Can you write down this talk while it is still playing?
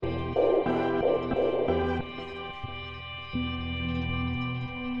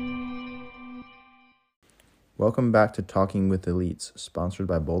Welcome back to Talking with Elites, sponsored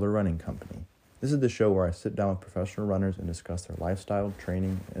by Boulder Running Company. This is the show where I sit down with professional runners and discuss their lifestyle,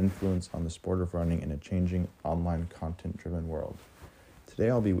 training, and influence on the sport of running in a changing, online, content-driven world.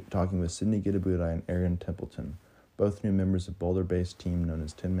 Today I'll be talking with Sydney Gidabudai and Aaron Templeton, both new members of Boulder-based team known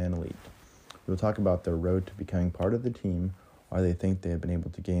as Tin Man Elite. We'll talk about their road to becoming part of the team, why they think they have been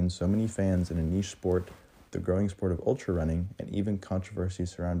able to gain so many fans in a niche sport, the growing sport of ultra running, and even controversy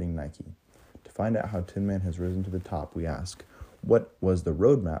surrounding Nike. To find out how Tin Man has risen to the top, we ask, what was the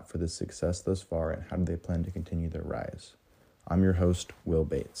roadmap for this success thus far, and how do they plan to continue their rise? I'm your host, Will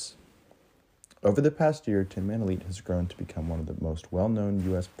Bates. Over the past year, Tin Man Elite has grown to become one of the most well-known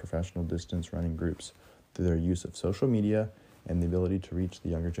U.S. professional distance running groups through their use of social media and the ability to reach the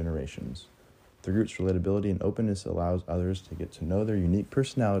younger generations. The group's relatability and openness allows others to get to know their unique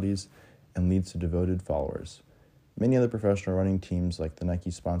personalities and leads to devoted followers. Many other professional running teams like the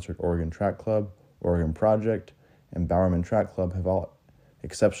Nike-sponsored Oregon Track Club, Oregon Project, and Bowerman Track Club have all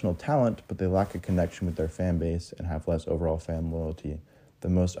exceptional talent, but they lack a connection with their fan base and have less overall fan loyalty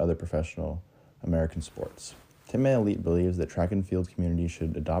than most other professional American sports. Tin Man Elite believes that track and field communities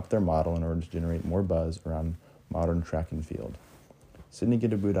should adopt their model in order to generate more buzz around modern track and field. Sydney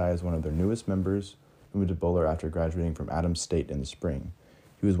Gidabudai is one of their newest members, who moved to Boulder after graduating from Adams State in the spring.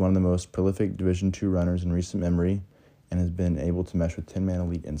 He was one of the most prolific Division II runners in recent memory and has been able to mesh with Tin Man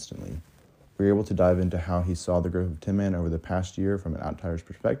Elite instantly. We were able to dive into how he saw the growth of Tin Man over the past year from an outsider's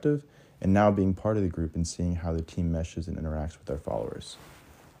perspective, and now being part of the group and seeing how the team meshes and interacts with their followers.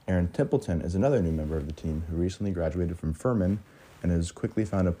 Aaron Templeton is another new member of the team who recently graduated from Furman and has quickly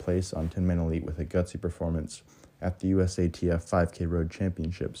found a place on Tin Man Elite with a gutsy performance at the USATF 5K Road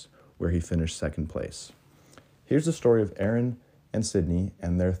Championships, where he finished second place. Here's the story of Aaron and Sydney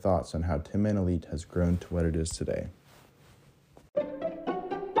and their thoughts on how Tin Man Elite has grown to what it is today.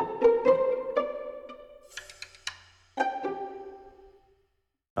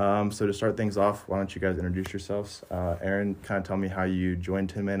 So to start things off, why don't you guys introduce yourselves? Aaron, kind of tell me how you joined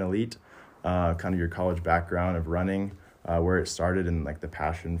Tin Man Elite, kind of your college background of running, where it started, and like the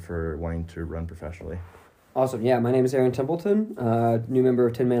passion for wanting to run professionally. Awesome. Yeah, my name is Aaron Templeton, new member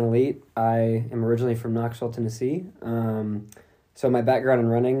of Tin Man Elite. I am originally from Knoxville, Tennessee. So my background in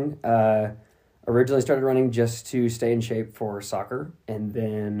running, originally started running just to stay in shape for soccer, and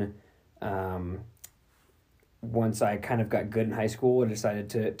then once I kind of got good in high school, I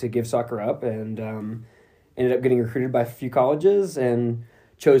decided to give soccer up, and ended up getting recruited by a few colleges and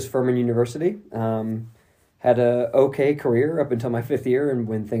chose Furman University. Had a okay career up until my fifth year, and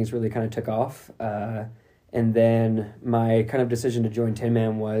when things really kind of took off. And then my kind of decision to join Tin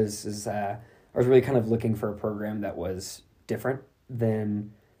Man was I was really kind of looking for a program that was different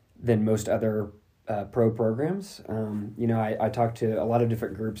than most other pro programs. I talked to a lot of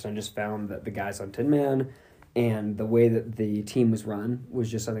different groups, and I just found that the guys on Tin Man and the way that the team was run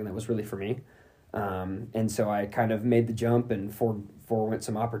was just something that was really for me. And so I kind of made the jump and forewent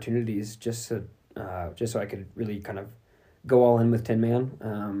some opportunities just so I could really kind of go all in with Tin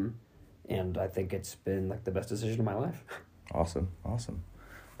Man. And I think it's been like the best decision of my life. Awesome. All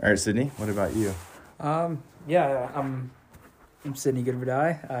right, Sydney, what about you? I'm Sydney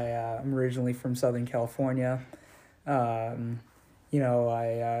Gidabudai. I'm originally from Southern California. I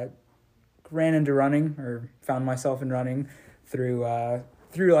ran into running, or found myself in running through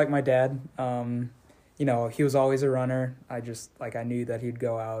like my dad. He was always a runner. I knew that he'd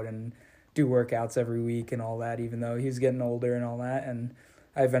go out and do workouts every week and all that, even though he was getting older and all that. And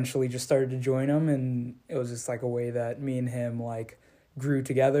I eventually just started to join him, and it was just like a way that me and him like grew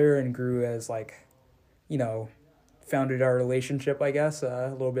together and grew as founded our relationship, I guess, a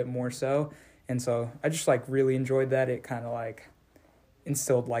little bit more so. And so I just like really enjoyed that. It kind of like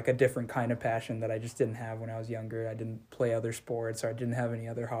instilled like a different kind of passion that I just didn't have when I was younger. I didn't play other sports, or I didn't have any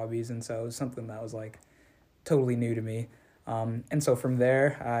other hobbies. And so it was something that was like totally new to me. And so from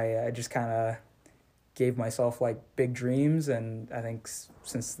there, I just kind of gave myself like big dreams. And I think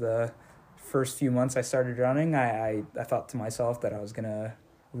since the first few months I started running, I thought to myself that I was going to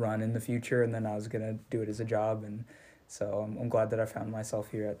run in the future, and then I was going to do it as a job. And so I'm glad that I found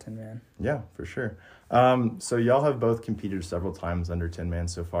myself here at Tin Man. Yeah, for sure. So y'all have both competed several times under Tin Man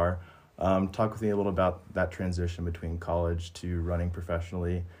so far. Talk with me a little about that transition between college to running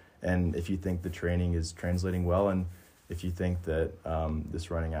professionally, and if you think the training is translating well, and if you think that this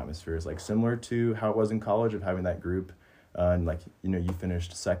running atmosphere is like similar to how it was in college of having that group, and you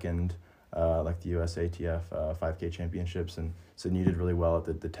finished second, like the USATF 5K championships, and Sydney, you did really well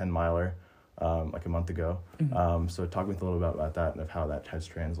at the 10 miler like a month ago. Mm-hmm. So talk with me a little bit about that and of how that has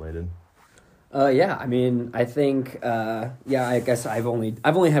translated. Yeah, I mean, I think, I guess I've only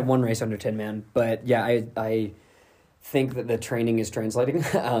had one race under 10 man, but yeah, I think that the training is translating.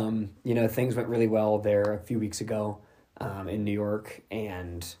 Things went really well there a few weeks ago, in New York,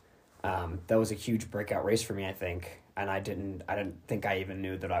 and that was a huge breakout race for me, I think. And I didn't think I even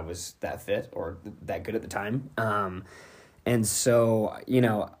knew that I was that fit or that good at the time. And so,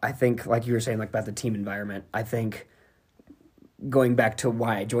 I think, like you were saying, like about the team environment, I think going back to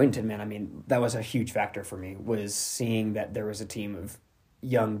why I joined Tin Man, I mean, that was a huge factor for me, was seeing that there was a team of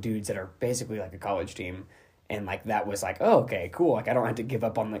young dudes that are basically like a college team. And like, that was like, oh, okay, cool. Like, I don't have to give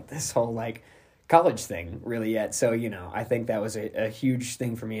up on like this whole like college thing really yet. So, I think that was a huge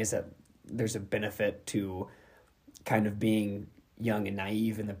thing for me, is that there's a benefit to kind of being young and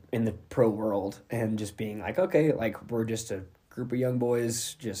naive in the pro world, and just being like, okay, like we're just a group of young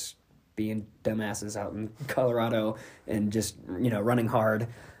boys just being dumbasses out in Colorado and just, running hard.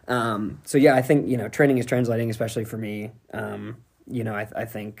 So yeah, I think, training is translating, especially for me. I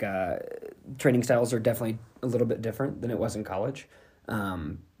think training styles are definitely a little bit different than it was in college,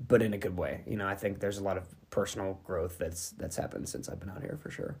 but in a good way. I think there's a lot of personal growth that's happened since I've been out here, for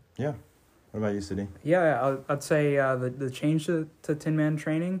sure. Yeah. What about you, City? Yeah, I'd say the change to Tin Man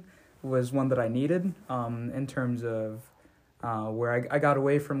training was one that I needed, in terms of where I got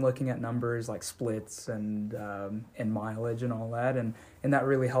away from looking at numbers like splits and mileage and all that, and that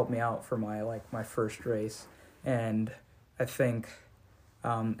really helped me out for my first race. And I think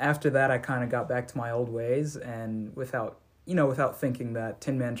after that I kind of got back to my old ways, and without thinking that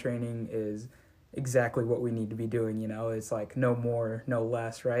Tin Man training is exactly what we need to be doing. It's like no more, no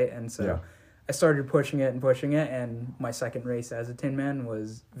less, right? And so. Yeah. I started pushing it, and my second race as a Tin Man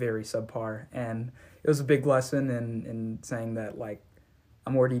was very subpar. And it was a big lesson in saying that, like,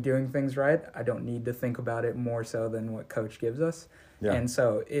 I'm already doing things right. I don't need to think about it more so than what coach gives us. Yeah. And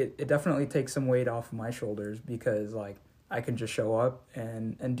so it definitely takes some weight off of my shoulders, because, like, I can just show up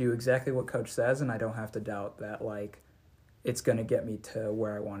and do exactly what coach says, and I don't have to doubt that, like, it's going to get me to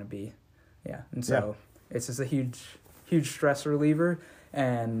where I want to be. Yeah. And so it's just a huge stress reliever.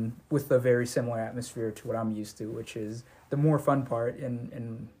 And with a very similar atmosphere to what I'm used to, which is the more fun part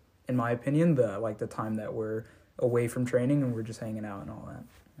in my opinion, the time that we're away from training and we're just hanging out and all that.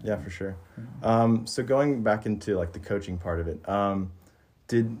 Yeah, for sure. Mm-hmm. So going back into like the coaching part of it,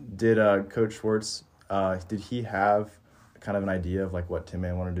 did Coach Schwartz, did he have kind of an idea of like what Tin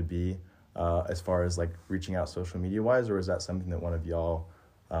Man wanted to be, as far as like reaching out social media wise, or is that something that one of y'all,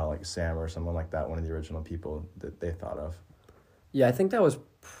 like Sam or someone like that, one of the original people, that they thought of? Yeah, I think that was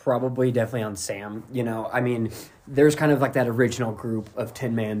probably definitely on Sam. I mean, there's kind of like that original group of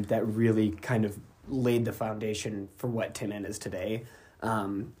Tin Man that really kind of laid the foundation for what Tin Man is today.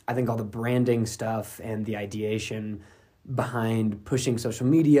 I think all the branding stuff and the ideation behind pushing social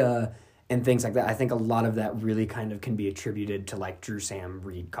media and things like that, I think a lot of that really kind of can be attributed to like Drew, Sam,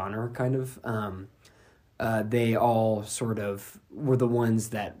 Reed, Connor kind of. They all sort of were the ones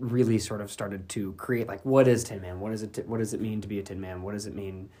that really sort of started to create, like, what is Tin Man? What does it mean to be a Tin Man? What does it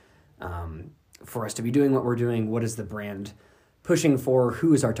mean for us to be doing what we're doing? What is the brand pushing for?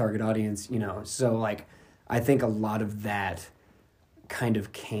 Who is our target audience? So like, I think a lot of that kind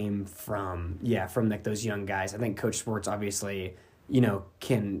of came from like those young guys. I think Coach Schwartz obviously,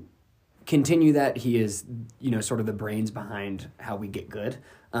 can continue that. He is, sort of the brains behind how we get good.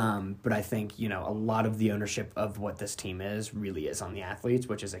 But I think, a lot of the ownership of what this team is really is on the athletes,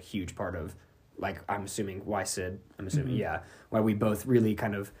 which is a huge part of, like, I'm assuming why we both really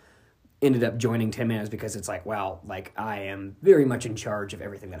kind of ended up joining Tin Man, is because it's like, wow, like, I am very much in charge of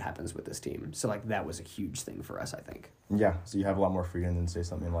everything that happens with this team. So, like, that was a huge thing for us, I think. Yeah, so you have a lot more freedom than, say,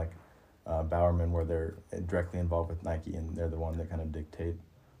 something like Bowerman, where they're directly involved with Nike and they're the one that kind of dictate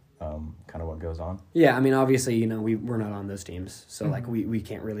kind of what goes on. Yeah, I mean, obviously, we're not on those teams, so like we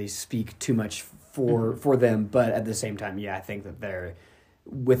can't really speak too much for them. But at the same time, I think that they're,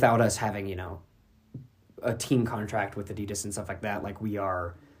 without us having a team contract with Adidas and stuff like that, like we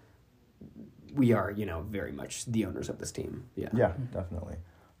are very much the owners of this team. Yeah, definitely.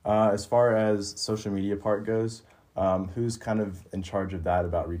 As far as social media part goes, who's kind of in charge of that,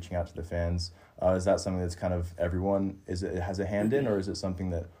 about reaching out to the fans? Is that something that's kind of everyone has a hand in, or is it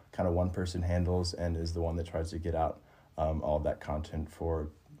something that kind of one person handles and is the one that tries to get out all of that content for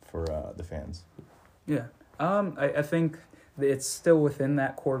the fans? Yeah, I think it's still within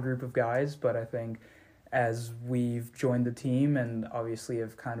that core group of guys, but I think as we've joined the team and obviously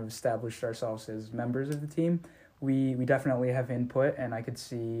have kind of established ourselves as members of the team, we definitely have input, and I could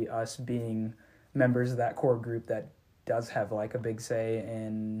see us being members of that core group that does have like a big say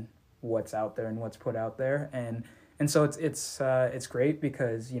in what's out there and what's put out there, and And so it's great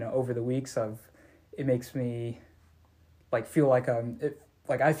because, over the weeks it makes me like feel like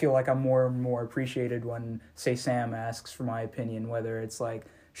I feel like I'm more and more appreciated when, say, Sam asks for my opinion, whether it's like,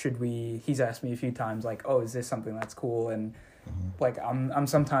 he's asked me a few times like, oh, is this something that's cool? And like I'm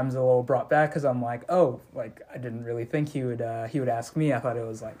sometimes a little brought back because I'm like, oh, like I didn't really think he would ask me. I thought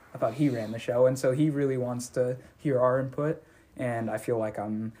he ran the show, and so he really wants to hear our input, and I feel like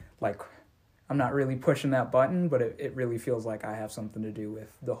I'm not really pushing that button, but it really feels like I have something to do with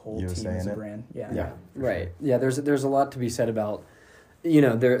the whole team as a brand. Yeah, right. Sure. Yeah, there's a lot to be said about,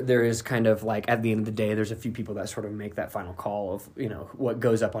 there is kind of like, at the end of the day, there's a few people that sort of make that final call of, what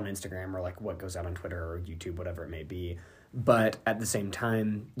goes up on Instagram or like what goes out on Twitter or YouTube, whatever it may be. But at the same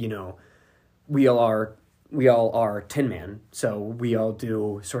time, we all are Tin Man, so we all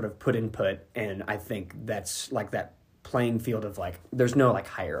do sort of put input, and I think that's like that playing field of like, there's no like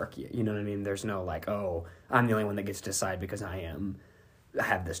hierarchy, you know what I mean? There's no like, oh, I'm the only one that gets to decide because I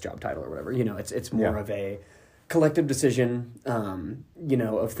have this job title or whatever. It's more of a collective decision,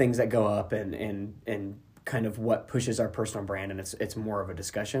 of things that go up and kind of what pushes our personal brand, and it's more of a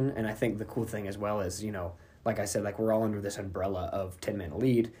discussion. And I think the cool thing as well is, like I said, like we're all under this umbrella of Tin Man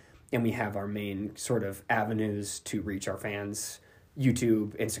Elite, and we have our main sort of avenues to reach our fans,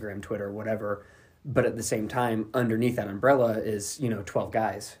 YouTube, Instagram, Twitter, whatever. But at the same time, underneath that umbrella is, 12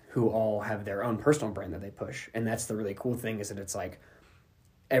 guys who all have their own personal brand that they push. And that's the really cool thing, is that it's like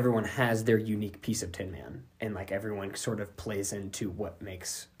everyone has their unique piece of Tin Man, and like everyone sort of plays into what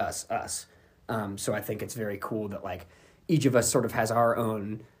makes us us. So I think it's very cool that like each of us sort of has our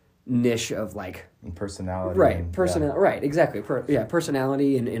own niche of like personality, right? Right, exactly.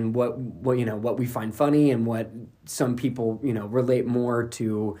 Personality and what we find funny, and what some people relate more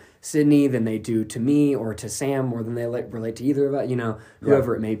to Sydney than they do to me or to Sam more than they relate to either of us.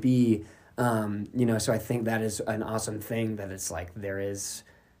 Whoever it may be. So I think that is an awesome thing, that it's like there is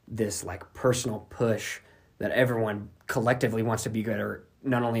this like personal push that everyone collectively wants to be better,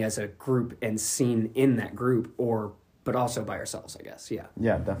 not only as a group and seen in that group, but also by ourselves, I guess.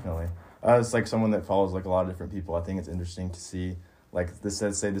 Yeah, definitely. It's like someone that follows like a lot of different people. I think it's interesting to see like this,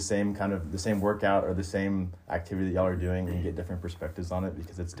 say the same workout or the same activity that y'all are doing, and you get different perspectives on it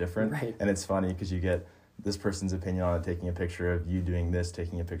because it's different. Right. And it's funny because you get this person's opinion on it, taking a picture of you doing this,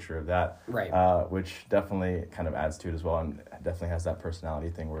 taking a picture of that. Right. Which definitely kind of adds to it as well, and definitely has that personality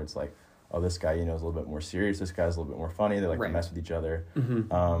thing where it's like, oh, this guy, is a little bit more serious. This guy's a little bit more funny. They like to mess with each other.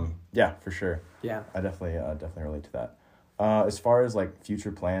 Mm-hmm. Yeah, for sure. Yeah. I definitely relate to that. As far as like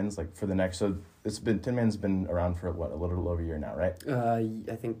future plans, like for the next, so Tin Man's been around for what, a little over a year now, right?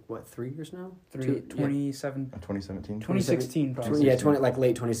 I think 3 years now? 2017? 2016 probably. Yeah,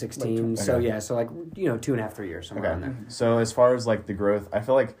 late 2016. So okay. Yeah, so like 2.5, 3 years, somewhere around there. So as far as like the growth, I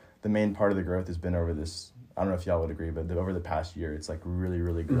feel like the main part of the growth has been over this, I don't know if y'all would agree, but over the past year, it's like really,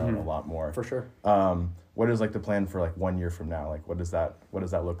 really grown a lot more. For sure. What is like the plan for like 1 year from now? Like what does that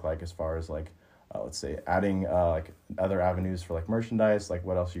look like as far as like, let's say adding like other avenues for like merchandise, like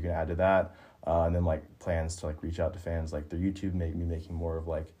what else you can add to that? And then like plans to like reach out to fans, like their YouTube, maybe making more of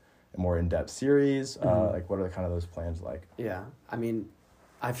like a more in-depth series. Like what are the kind of those plans like? Yeah. I mean,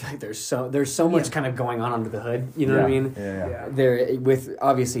 I feel like there's so much kind of going on under the hood. You know what I mean? Yeah. There, with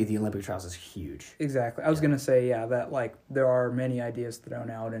obviously the Olympic trials is huge. Exactly. I was gonna say that like there are many ideas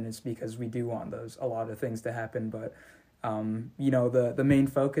thrown out, and it's because we do want a lot of things to happen. But the main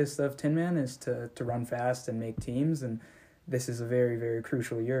focus of Tin Man is to run fast and make teams, and this is a very, very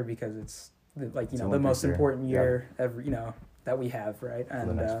crucial year because it's like the most important year ever that we have, right? And for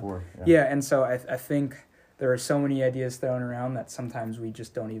the next 4. and so I think there are so many ideas thrown around that sometimes we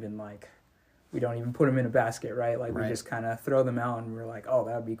just don't even put them in a basket, right? Like we just kind of throw them out and we're like, oh,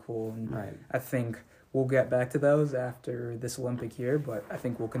 that would be cool. And I think we'll get back to those after this Olympic year, but I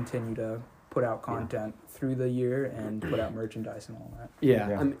think we'll continue to put out content through the year and put out merchandise and all that.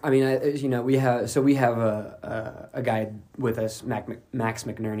 Yeah. I mean, we have a guy with us, Max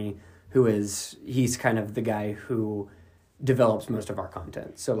McNerney, he's kind of the guy who develops most of our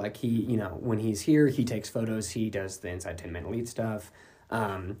content. So like he, when he's here, he takes photos, he does the Inside Tin Man Elite stuff.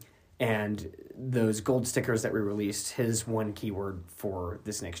 And those gold stickers that we released, his one keyword for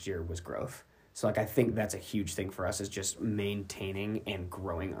this next year was growth. So like I think that's a huge thing for us, is just maintaining and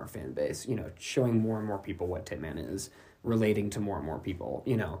growing our fan base, showing more and more people what Tin Man is, relating to more and more people,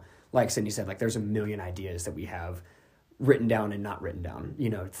 like Sydney said, like there's a million ideas that we have written down and not written down,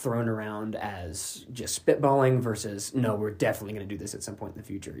 thrown around as just spitballing versus, no, we're definitely going to do this at some point in the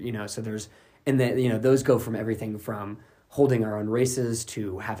future, so there's, and then, those go from everything from holding our own races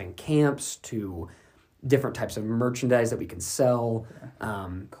to having camps to, different types of merchandise that we can sell.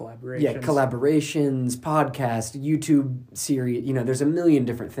 Collaborations. Yeah, collaborations, podcast, YouTube series. There's a million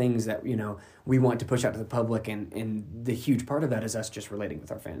different things that, we want to push out to the public, and the huge part of that is us just relating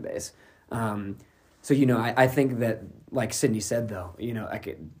with our fan base. So, I think that, like Sydney said, though,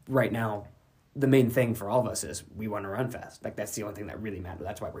 right now, the main thing for all of us is we want to run fast. Like, that's the only thing that really matters.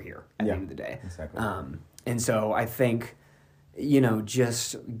 That's why we're here at the end of the day. Exactly. And so I think,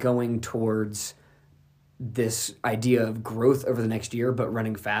 just going towards this idea of growth over the next year, but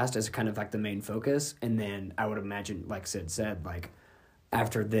running fast is kind of like the main focus. And then I would imagine, like Sid said, like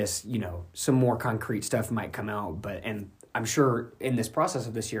after this, some more concrete stuff might come out, and I'm sure in this process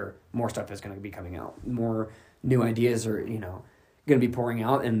of this year, more stuff is going to be coming out. More new ideas are, going to be pouring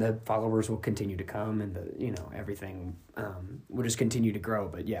out, and the followers will continue to come, and everything will just continue to grow.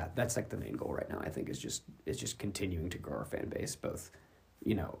 But yeah, that's like the main goal right now, I think, is just continuing to grow our fan base, both,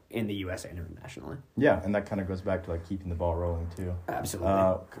 in the US and internationally. Yeah, and that kind of goes back to like keeping the ball rolling too. Absolutely.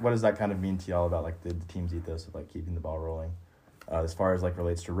 What does that kind of mean to y'all about like the team's ethos of like keeping the ball rolling, as far as like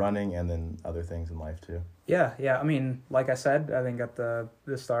relates to running and then other things in life too? Yeah. I mean, like I said, I think at the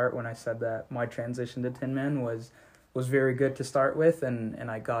start when I said that my transition to Tin Man was very good to start with, and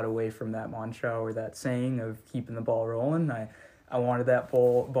I got away from that mantra or that saying of keeping the ball rolling. I wanted that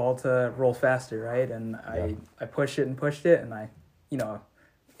ball to roll faster, right? And I pushed it, and I,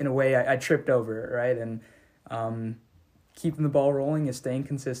 in a way I tripped over it, right? And keeping the ball rolling is staying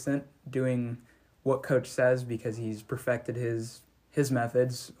consistent, doing what coach says, because he's perfected his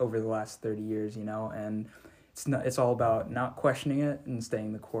methods over the last 30 years, and it's all about not questioning it and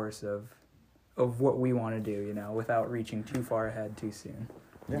staying the course of what we want to do, without reaching too far ahead too soon.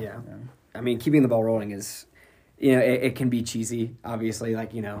 Yeah. I mean, keeping the ball rolling is, it can be cheesy, obviously,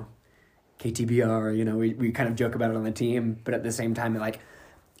 like, KTBR, we kind of joke about it on the team, but at the same time, like,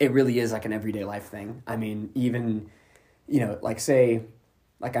 it really is like an everyday life thing. I mean, even, like say,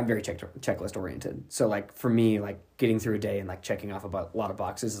 like I'm very checklist oriented. So like for me, like getting through a day and like checking off a lot of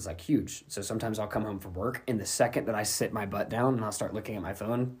boxes is like huge. So sometimes I'll come home from work, and the second that I sit my butt down and I'll start looking at my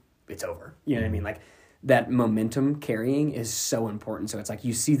phone, it's over. You know what I mean? Like that momentum carrying is so important. So it's like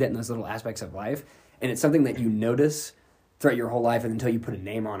you see that in those little aspects of life, and it's something that you notice throughout your whole life, and until you put a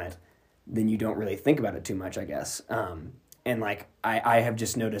name on it, then you don't really think about it too much, I guess. And like I have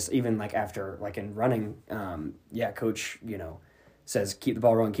just noticed, even like after like in running, coach, says keep the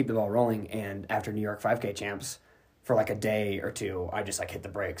ball rolling, and after New York 5K champs, for like a day or two, I just like hit the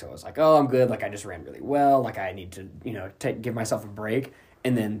brakes. I was like, oh, I'm good. Like I just ran really well. Like I need to give myself a break.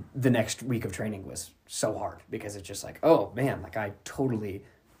 And then the next week of training was so hard, because it's just like, oh man, like I totally,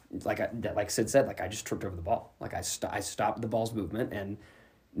 like Sid said, like I just tripped over the ball. Like I stopped the ball's movement, and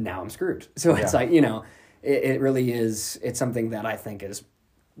now I'm screwed. So it's like, it really is, it's something that I think is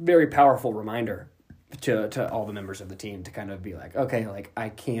very powerful reminder to all the members of the team to kind of be like, okay, like I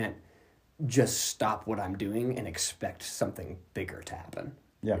can't just stop what I'm doing and expect something bigger to happen.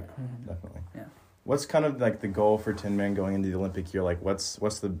 Yeah, definitely. Yeah. What's kind of like the goal for Tin Man going into the Olympic year? Like what's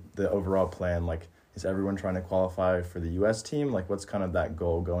the overall plan? Like is everyone trying to qualify for the US team? Like what's kind of that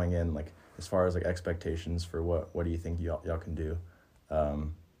goal going in, like as far as like expectations for what do you think y'all can do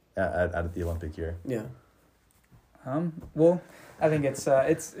at the Olympic year? Yeah. Well, I think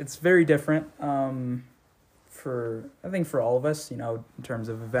it's very different for all of us, in terms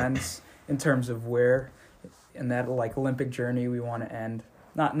of events, in terms of where in that like Olympic journey we want to end.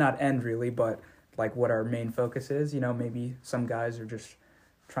 Not end really, but like what our main focus is. Maybe some guys are just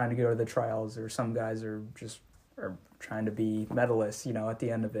trying to go to the trials, or some guys are trying to be medalists, at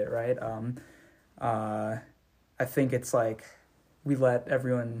the end of it, right? I think it's like we let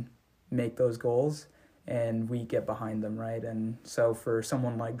everyone make those goals, and we get behind them, right? And so for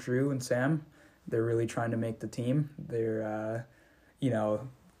someone like Drew and Sam, they're really trying to make the team. They're,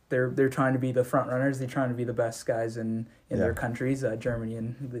 they're trying to be the front runners. They're trying to be the best guys in their countries, Germany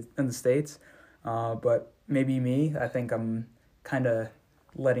and the States. But maybe me, I think I'm kind of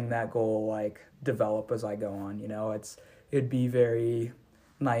letting that goal like develop as I go on. It'd be very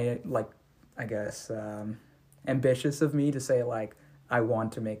ambitious of me to say like, I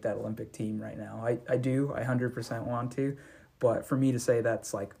want to make that Olympic team right now. I 100% want to, but for me to say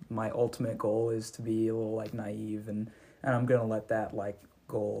that's like my ultimate goal is to be a little like naive, and I'm going to let that like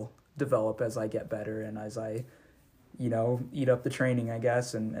goal develop as I get better and as I, eat up the training, I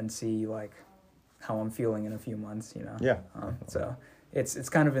guess, and see like how I'm feeling in a few months, Yeah. So it's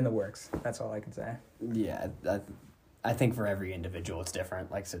kind of in the works. That's all I can say. Yeah. I think for every individual it's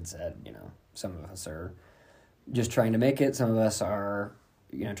different. Like Sid said, some of us are just trying to make it. Some of us are,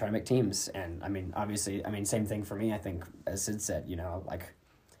 trying to make teams. And I mean, obviously, same thing for me. I think, as Sid said, like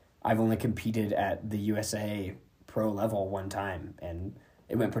I've only competed at the USA pro level one time, and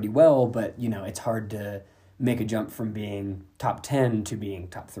it went pretty well, but, you know, it's hard to make a jump from being top 10 to being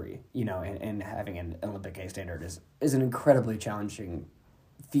top 3, you know, and having an Olympic A standard is an incredibly challenging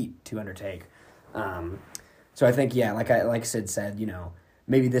feat to undertake. So I think, yeah, like Sid said, you know,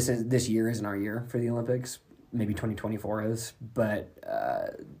 maybe this year isn't our year for the Olympics. Maybe 2024 is, but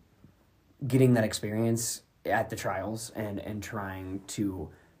getting that experience at the trials and trying to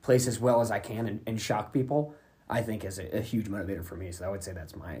place as well as I can and shock people, I think is a huge motivator for me. So I would say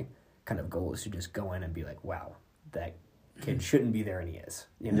that's my kind of goal, is to just go in and be like, wow, that kid shouldn't be there and he is.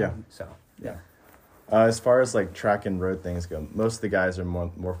 You know? Yeah. So, yeah. As far as like track and road things go, most of the guys are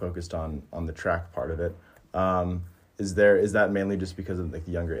more focused on the track part of it. Is that mainly just because of like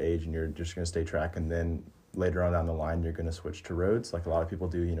the younger age and you're just going to stay track, and then later on down the line you're going to switch to roads like a lot of people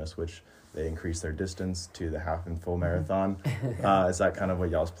do, you know, they increase their distance to the half and full marathon? Is that kind of what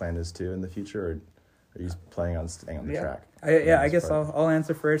y'all's plan is too in the future, or are you planning on staying on the track? I guess I'll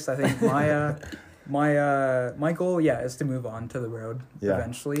answer first. I think my goal, is to move on to the road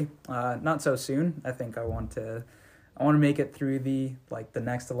eventually. Not so soon. I think I want to make it through the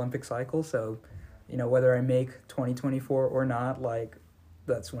next Olympic cycle. So, you know, whether I make 2024 or not, like,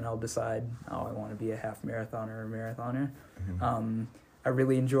 that's when I'll decide, I want to be a half marathoner or a marathoner. Mm-hmm. I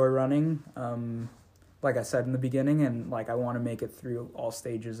really enjoy running, like I said in the beginning, and like I want to make it through all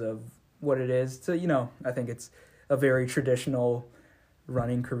stages of what it is to, you know, I think it's a very traditional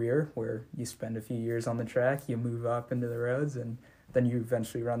running career where you spend a few years on the track, you move up into the roads, and then you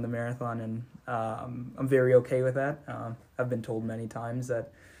eventually run the marathon. And I'm very okay with that. I've been told many times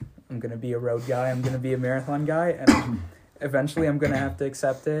that I'm going to be a road guy, I'm going to be a marathon guy, and eventually I'm going to have to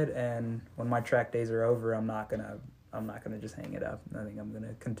accept it. And when my track days are over, I'm not going to just hang it up. I think I'm going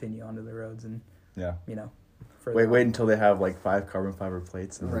to continue onto the roads and, you know, wait until they have like 5 carbon fiber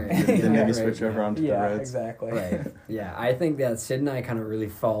plates, and then maybe switch over onto the roads. Exactly. Right. Yeah, I think that Sid and I kind of really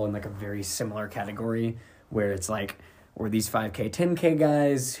fall in like a very similar category, where it's like we're these 5K, 10K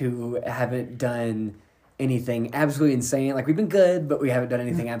guys who haven't done anything absolutely insane. Like, we've been good, but we haven't done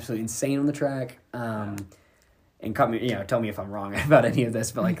anything absolutely insane on the track. And tell me if I'm wrong about any of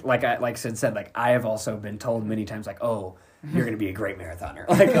this, but like Sid said, like, I have also been told many times, like, oh, you're going to be a great marathoner.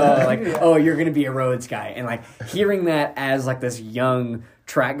 Oh, you're going to be a roads guy. And like hearing that as like this young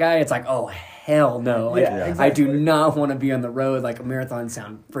track guy, it's like, oh, hell no. Like, exactly. I do not want to be on the road. Like, marathons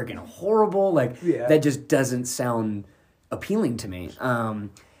sound freaking horrible. Like, that just doesn't sound appealing to me.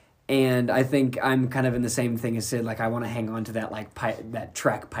 And I think I'm kind of in the same thing as Sid. Like, I want to hang on to that that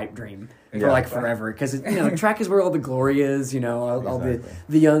track pipe dream for forever, because you know, track is where all the glory is. You know, all the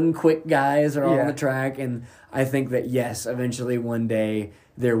young quick guys are all on the track, and I think that yes, eventually one day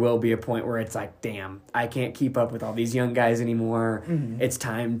there will be a point where it's like, damn, I can't keep up with all these young guys anymore. Mm-hmm. It's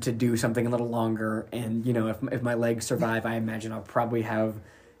time to do something a little longer. And you know, if my legs survive, I imagine I'll probably have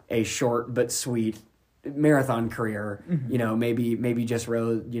a short but sweet marathon career. Mm-hmm. You know, maybe just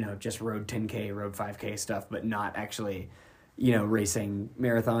road 10K, road 5K stuff, but not actually, you know, racing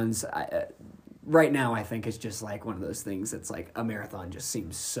marathons. Right now I think it's just like one of those things that's like, a marathon just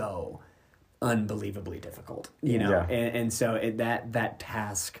seems so unbelievably difficult, you know. And so that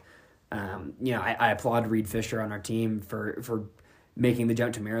task, you know, I applaud Reed Fisher on our team for making the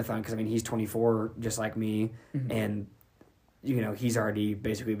jump to marathon, because I mean, he's 24 just like me. Mm-hmm. And you know, he's already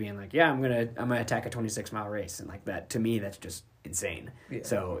basically being like, I'm gonna attack a 26-mile race, and like that, to me, that's just insane.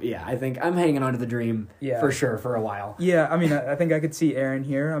 So I think I'm hanging on to the dream for sure for a while. I mean, I think I could see Aaron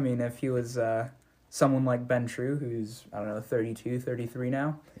here. I mean, if he was someone like Ben True, who's, I don't know, 32, 33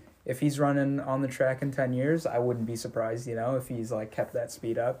 now, if he's running on the track in 10 years, I wouldn't be surprised, you know, if he's like kept that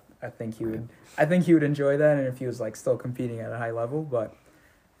speed up. I think he would enjoy that, and if he was like still competing at a high level. But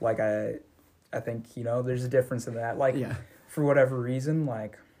like I think, you know, there's a difference in that. Like, for whatever reason,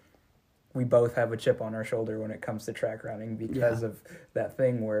 like, we both have a chip on our shoulder when it comes to track running, because of that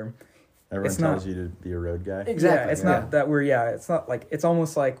thing where everyone tells you to be a road guy. Exactly. It's not that it's not like, it's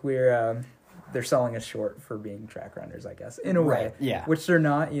almost like they're selling us short for being track runners, I guess, in a way. Yeah. Which they're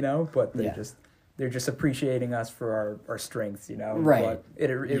not, you know, but they're just appreciation us for our strengths, you know. Right. But it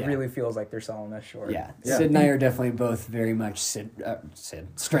really feels like they're selling us short. Yeah. Sid and I are definitely both very much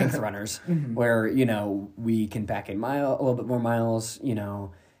strength runners, where, you know, we can pack a little bit more miles, you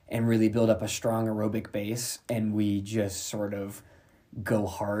know, and really build up a strong aerobic base, and we just sort of go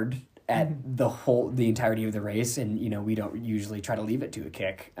hard at the entirety of the race, and, you know, we don't usually try to leave it to a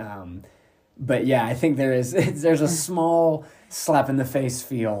kick. But I think there's a small slap in the face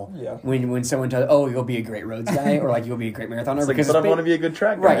feel when someone tells, oh, you'll be a great roads guy, or like, you'll be a great marathoner, because I want to be a good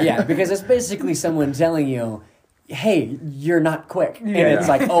track guy. Right, because it's basically someone telling you, hey, you're not quick. And Yeah. it's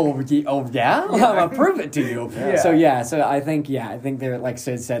like, oh yeah? I'm going to prove it to you. Yeah. So I think there, like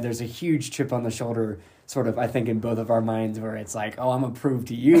Sid said, there's a huge chip on the shoulder, sort of, I think, in both of our minds where it's like, oh, I'm going to prove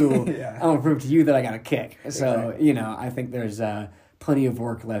to you, Yeah. I'm going to prove to you that I got a kick. So, Exactly. you know, I think there's plenty of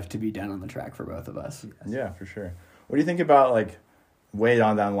work left to be done on the track for both of us. Yeah, for sure. What do you think about, like, way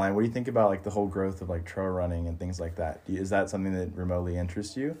on down the line, what do you think about, like, the whole growth of, like, trail running and things like that? Is that something that remotely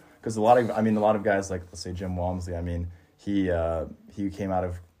interests you? Because a lot of guys, like, let's say Jim Walmsley, I mean, he came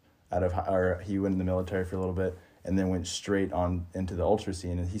or he went in the military for a little bit and then went straight on into the ultra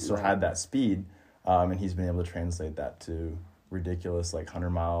scene, and he still Right. had that speed, and he's been able to translate that to ridiculous, like, 100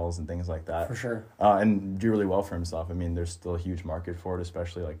 miles and things like that. For sure. And do really well for himself. I mean, there's still a huge market for it,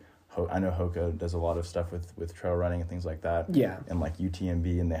 especially, like, I know Hoka does a lot of stuff with trail running and things like that. Yeah. And, like,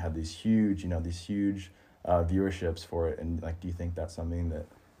 UTMB, and they have these huge viewerships for it. And, like, do you think that's something that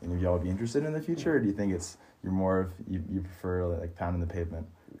any of y'all would be interested in the future, or do you think you're more of you prefer, like, pounding the pavement?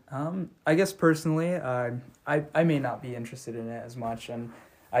 I guess personally, I may not be interested in it as much, and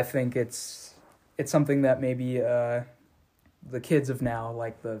I think it's something that maybe the kids of now,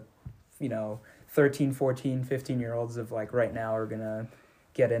 like the 13, 14, 15-year-olds of, like, right now are gonna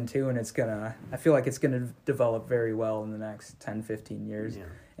get into, and I feel like it's gonna develop very well in the next 10, 15 years. Yeah.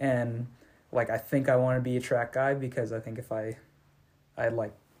 And, like, I think I want to be a track guy, because I think if I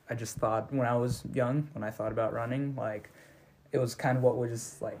just thought when I was young, when I thought about running, like, it was kind of what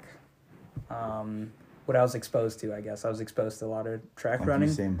was, like, what I was exposed to, I guess. I was exposed to a lot of track Like running,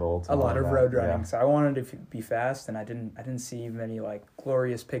 Usain Bolt, a lot of that, road running. yeah. So I wanted to be fast, and I didn't see many, like,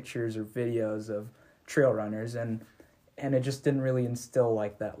 glorious pictures or videos of trail runners, and it just didn't really instill,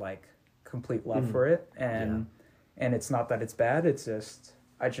 like, that, like, complete love for it. And it's not that it's bad, it's just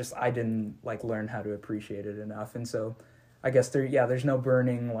I didn't, like, learn how to appreciate it enough. And so I guess there's no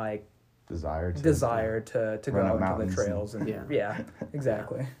burning, like, desire to go run up out into mountains the trails and Yeah.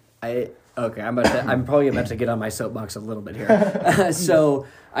 exactly. I'm probably about to get on my soapbox a little bit here. So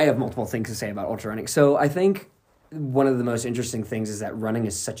I have multiple things to say about ultra running. So I think one of the most interesting things is that running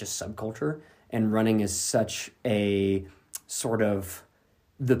is such a subculture, and running is such a sort of,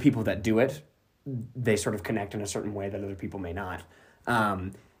 the people that do it, they sort of connect in a certain way that other people may not.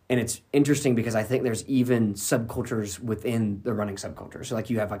 And it's interesting because I think there's even subcultures within the running subculture. So, like,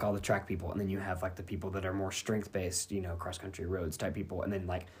 you have, like, all the track people, and then you have, like, the people that are more strength-based, cross-country roads type people. And then,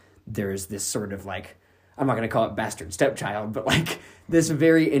 like, there's this sort of, like, I'm not going to call it bastard stepchild, but, like, this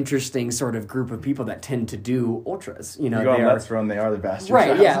very interesting sort of group of people that tend to do ultras. You go on Let's Run, they are the bastard Right,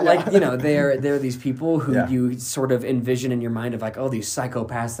 child. yeah. Like, they're these people who Yeah. you sort of envision in your mind of, like, oh, these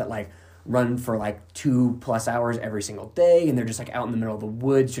psychopaths that, like, run for, like, 2+ hours every single day, and they're just, like, out in the middle of the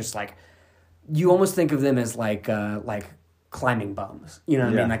woods, just, like, you almost think of them as, like climbing bums. You know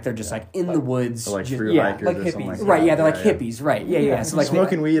what I mean? Like, they're just, like, in the woods. Or, like, just, through hikers like or something hippies. like that. Right, yeah, they're like Yeah. hippies, right. Yeah. So, like,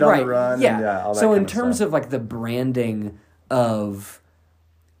 Smoking weed on the run, Yeah. and all that So kind in of terms stuff. of, like, the branding of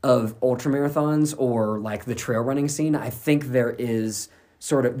ultra marathons or, like, the trail running scene, I think there is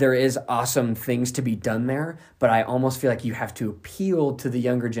awesome things to be done there, but I almost feel like you have to appeal to the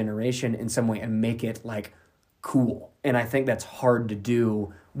younger generation in some way and make it, like, cool. And I think that's hard to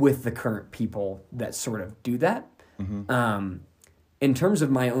do with the current people that sort of do that. In terms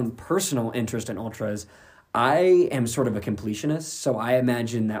of my own personal interest in ultras, I am sort of a completionist, so I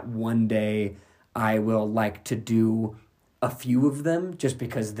imagine that one day I will like to do a few of them just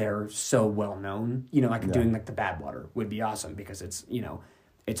because they're so well known. Doing, like, the Badwater would be awesome because it's,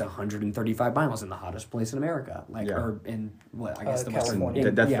 it's 135 miles in the hottest place in America, or in I guess the California.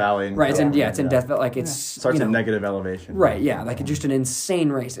 Western Death Valley in right? It's in California, Death Valley. Like, it's starts at negative elevation. right? Yeah, like, just an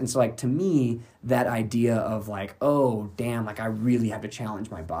insane race. And so, like, to me, that idea of, like, oh damn, like, I really have to challenge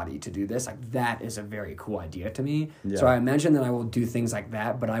my body to do this, like, that is a very cool idea to me. Yeah. So I imagine that I will do things like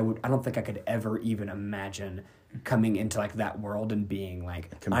that, but I don't think I could ever even imagine coming into, like, that world and being,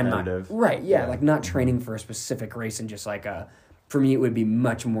 like, competitive. I'm not right. Yeah, like, not training for a specific race and just, like, for me, it would be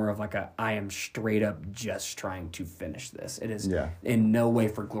much more of, like, I am straight up just trying to finish this. It is in no way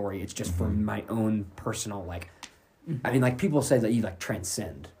for glory. It's just for my own personal, like, I mean, like, people say that you, like,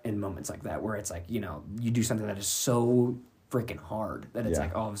 transcend in moments like that, where it's like, you do something that is so freaking hard that it's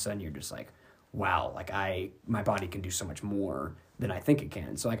like all of a sudden you're just like, wow, like, my body can do so much more than I think it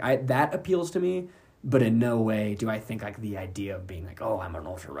can. So, like, that appeals to me. But in no way do I think, like, the idea of being like, oh, I'm an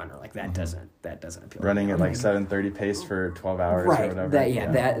ultra runner, like, that doesn't appeal. Running to at, me. like, 7:30 pace for 12 hours Right. or whatever.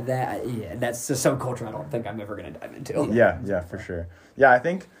 That's the subculture I don't think I'm ever going to dive into. Yeah, for sure. Yeah, I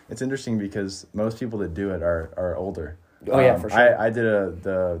think it's interesting because most people that do it are older. Oh, yeah, for sure. I did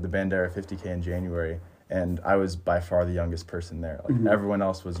the Bandera 50K in January, and I was by far the youngest person there. Like, everyone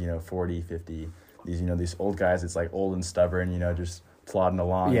else was, 40, 50. these old guys. It's like old and stubborn, just plodding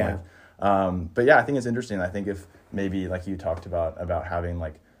along. Yeah. But yeah, I think it's interesting. I think if maybe like you talked about having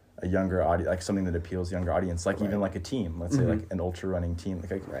like a younger audience, like something that appeals to younger audience, like even like a team, let's say like an ultra running team.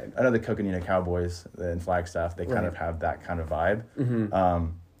 Like I know the Coconina Cowboys and Flagstaff, they kind of have that kind of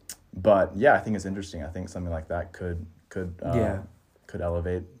vibe. But yeah, I think it's interesting. I think something like that could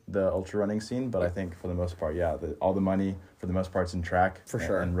elevate the ultra running scene. But I think for the most part, all the money for the most part is in track for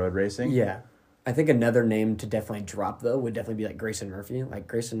sure and road racing. Yeah. I think another name to definitely drop though would definitely be like Grayson Murphy. Like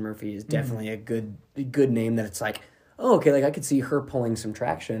Grayson Murphy is definitely a good name that it's like, oh, okay, like I could see her pulling some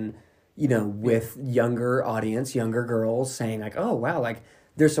traction, with younger audience, younger girls saying like, oh wow, like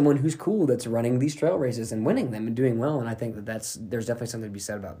there's someone who's cool that's running these trail races and winning them and doing well, and I think there's definitely something to be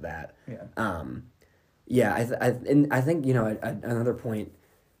said about that. Yeah. I think another point,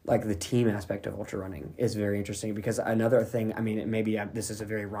 like the team aspect of ultra running is very interesting because another thing, I mean, maybe this is a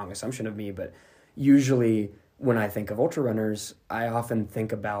very wrong assumption of me, but usually when I think of ultra runners, I often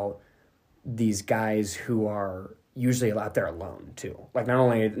think about these guys who are usually out there alone too. Like not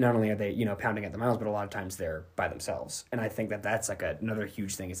only are they, pounding at the miles, but a lot of times they're by themselves. And I think that's like another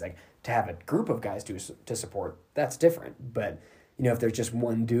huge thing is like to have a group of guys to support, that's different. But, if there's just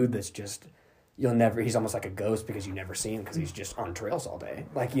one dude that's just, he's almost like a ghost because you never see him because he's just on trails all day.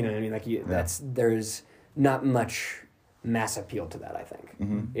 Like, you know what I mean? Like there's not much mass appeal to that, I think.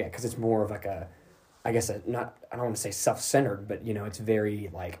 Yeah. Cause it's more of like I don't want to say self-centered, but it's very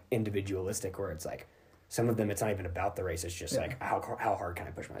like individualistic where it's like, some of them, it's not even about the race. It's just like, how hard can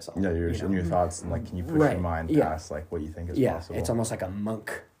I push myself? Yeah, you're in your thoughts and like, can you push your mind past like what you think is possible? It's almost like a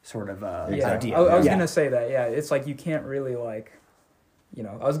monk sort of idea. I was gonna say that. Yeah, it's like you can't really like,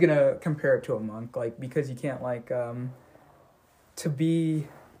 I was gonna compare it to a monk, like because you can't like to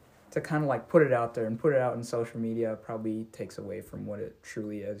kind of like put it out there and put it out in social media probably takes away from what it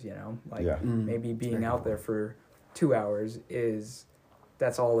truly is. Maybe being out there for 2 hours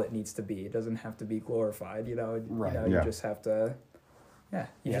that's all it needs to be. It doesn't have to be glorified, You just have to,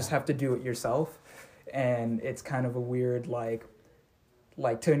 just have to do it yourself. And it's kind of a weird, like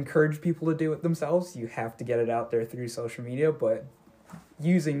to encourage people to do it themselves, you have to get it out there through social media, but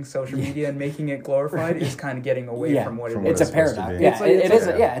using social media and making it glorified is kind of getting away from what it is. It's a paradox.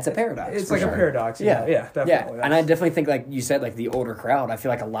 It's a paradox. It's like a paradox. Yeah, definitely. Yeah, and I definitely think, like you said, like the older crowd, I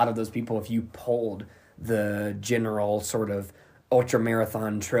feel like a lot of those people, if you polled the general sort of ultra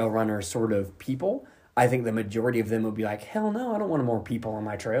marathon trail runner sort of people, I think the majority of them would be like, hell no, I don't want more people on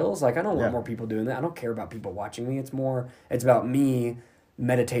my trails. Like, I don't want more people doing that. I don't care about people watching me. It's about me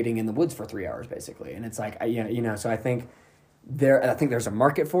meditating in the woods for 3 hours, basically. And it's like, so I think there's a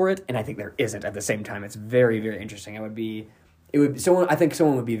market for it, and I think there isn't at the same time. It's very, very interesting. I think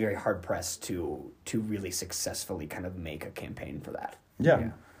someone would be very hard pressed to really successfully kind of make a campaign for that.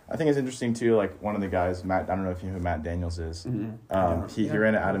 Yeah. I think it's interesting too, like one of the guys, Matt, I don't know if you know who Matt Daniels is. He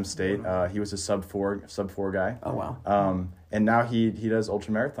ran at Adams State. He was a sub four guy. Oh, wow. And now he does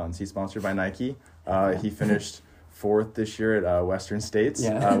ultra marathons. He's sponsored by Nike. He finished 4th this year at Western States,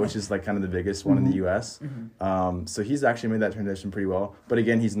 which is like kind of the biggest one in the U.S. So he's actually made that transition pretty well. But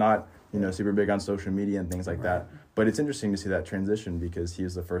again, he's not, super big on social media and things like that. But it's interesting to see that transition because he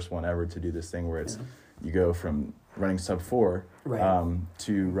was the first one ever to do this thing where it's you go from running sub 4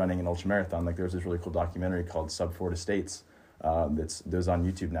 to running an ultra marathon. Like there was this really cool documentary called Sub 4 to States that's on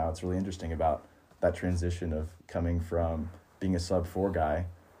YouTube now. It's really interesting about that transition of coming from being a sub 4 guy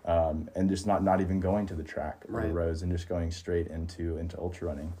and just not even going to the track or the roads and just going straight into ultra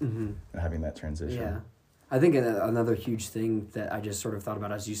running and having that transition. Yeah. I think another huge thing that I just sort of thought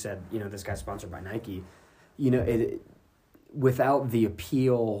about, as you said, this guy's sponsored by Nike, without the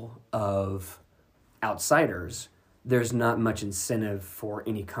appeal of outsiders, there's not much incentive for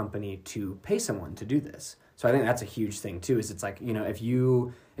any company to pay someone to do this. So I think that's a huge thing too, is it's like, if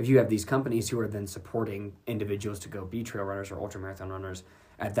you have these companies who are then supporting individuals to go be trail runners or ultramarathon runners,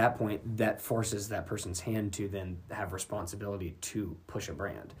 at that point, that forces that person's hand to then have responsibility to push a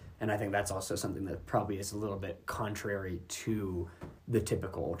brand. And I think that's also something that probably is a little bit contrary to the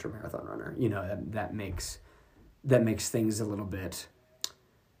typical ultramarathon runner. That makes things a little bit,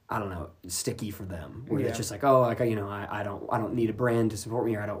 I don't know, sticky for them. Where it's just like, oh, like, I don't need a brand to support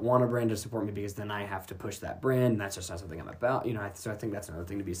me, or I don't want a brand to support me because then I have to push that brand. And that's just not something I'm about. So I think that's another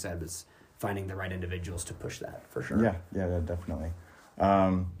thing to be said, is finding the right individuals to push that for sure. Yeah, definitely.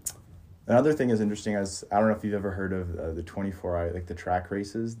 Another thing is interesting is, I don't know if you've ever heard of the 24-hour, like the track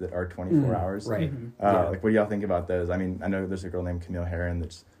races that are 24 hours. Right. Like, what do y'all think about those? I mean, I know there's a girl named Camille Herron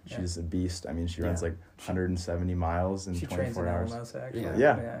she's a beast. I mean, she runs like 170 miles in 24 hours. She trains in LMS, actually.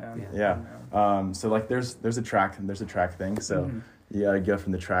 Yeah. So like there's a track thing. So you gotta go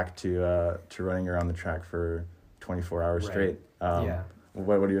from the track to running around the track for 24 hours Right. straight. Yeah.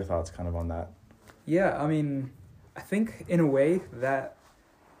 What are your thoughts kind of on that? Yeah, I mean, I think in a way that,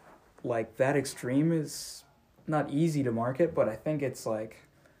 like, that extreme is not easy to market, but I think it's like,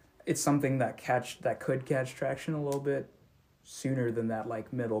 it's something that could catch traction a little bit sooner than that,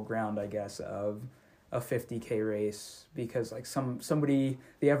 like, middle ground, I guess, of a 50K race, because like somebody,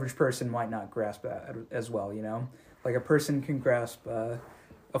 the average person might not grasp that as well, you know? Like a person can grasp a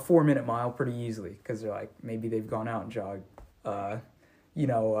 4-minute mile pretty easily because they're like, maybe they've gone out and jogged, a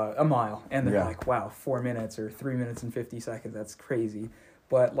mile, and they're like, wow, 4 minutes or 3 minutes and 50 seconds, that's crazy.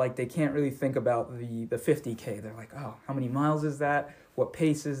 But like they can't really think about the 50K. They're like, oh, how many miles is that? What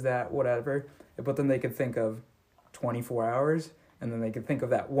pace is that? Whatever. But then they could think of 24 hours, and then they could think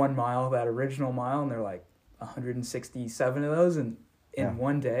of that 1 mile, that original mile, and they're like 167 of those in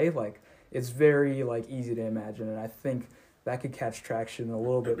one day. Like, it's very like easy to imagine, and I think that could catch traction a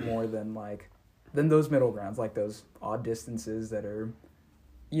little bit more than those middle grounds, like those odd distances that are,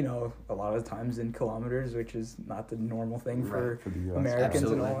 you know, a lot of times in kilometers, which is not the normal thing for the US. Americans.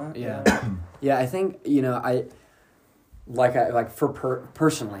 Absolutely. And all that. Yeah. Yeah, I think, you know,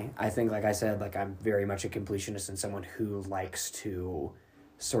 personally, I think, like I said, like I'm very much a completionist and someone who likes to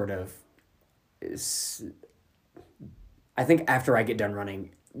sort of, I think after I get done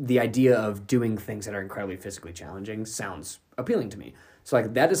running, the idea of doing things that are incredibly physically challenging sounds appealing to me. So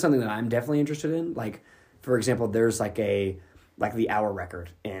like that is something that I'm definitely interested in. Like, for example, there's like the hour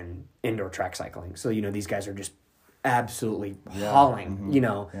record in indoor track cycling. So, you know, these guys are just absolutely hauling, you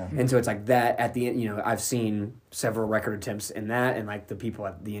know, and so it's like that at the end, you know, I've seen several record attempts in that, and like the people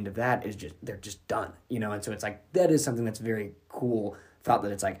at the end of that they're just done, you know, and so it's like that is something that's very cool thought,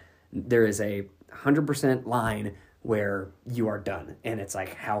 that it's like there is a 100% line where you are done, and it's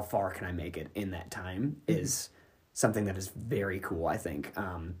like how far can I make it in that time is something that is very cool, I think.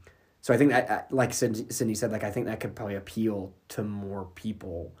 So I think that, like Sydney said, like I think that could probably appeal to more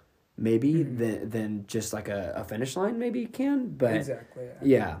people maybe than just like a finish line maybe can, but Exactly.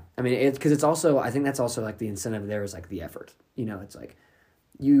 yeah. I mean, it's because it's also, I think that's also like the incentive there is like the effort, you know. It's like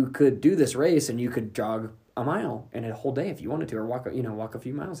you could do this race and you could jog a mile in a whole day if you wanted to, or walk a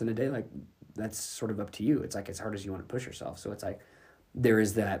few miles in a day. Like that's sort of up to you. It's like as hard as you want to push yourself. So it's like there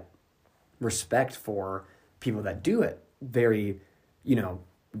is that respect for people that do it very, you know,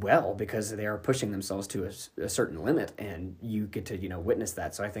 well, because they are pushing themselves to a certain limit, and you get to, you know, witness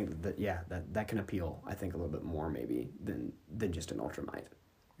that. So I think that that can appeal, I think, a little bit more maybe than just an ultra might.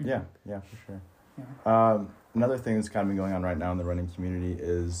 Yeah, for sure. Yeah. Another thing that's kind of been going on right now in the running community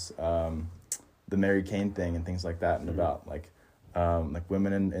is the Mary Kane thing and things like that, and about like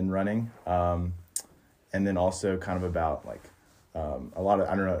women in running, and then also kind of about like a lot of,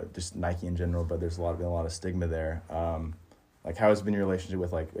 I don't know, just Nike in general, but there's been a lot of stigma there. Like, how has been your relationship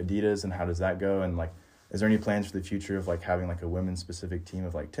with like Adidas, and how does that go? And like, is there any plans for the future of like having like a women's specific team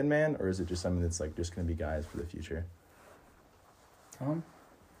of like 10 man, or is it just something that's like just going to be guys for the future?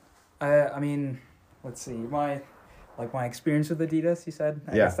 I mean, let's see, my experience with Adidas, you said?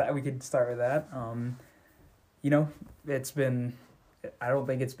 I guess that we could start with that. You know, I don't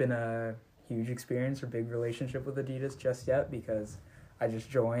think it's been a huge experience or big relationship with Adidas just yet, because I just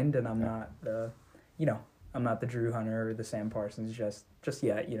joined, and I'm not the Drew Hunter or the Sam Parsons just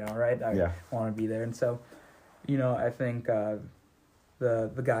yet, you know, right? I want to be there. And so, you know, I think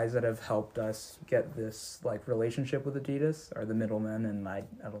the guys that have helped us get this like relationship with Adidas are the middlemen, and I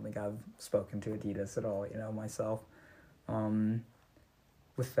don't think I've spoken to Adidas at all, you know, myself.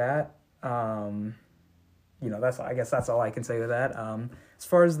 With that, you know, I guess that's all I can say with that. As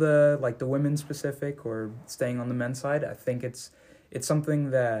far as the women specific or staying on the men's side, I think it's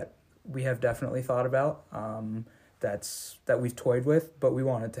something that we have definitely thought about, that we've toyed with, but we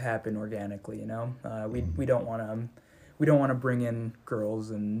want it to happen organically, you know. We don't want to bring in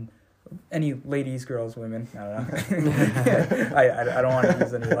girls and any ladies, girls, women. I don't know. I don't want to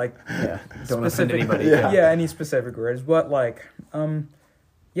use any like Don't offend anybody. Any specific words, but like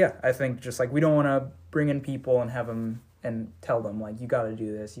I think just like we don't want to bring in people and have them and tell them like you got to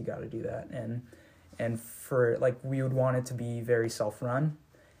do this, you got to do that, and for like we would want it to be very self-run.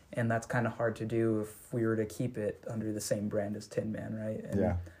 And that's kind of hard to do if we were to keep it under the same brand as Tin Man, right?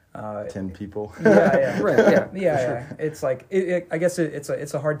 And, 10 people. Right. Yeah. It's like I guess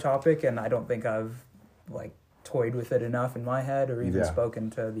it's a hard topic, and I don't think I've like toyed with it enough in my head, or even spoken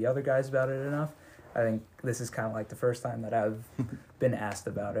to the other guys about it enough. I think this is kind of like the first time that I've been asked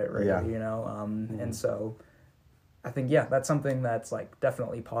about it, right? You know, and so I think that's something that's like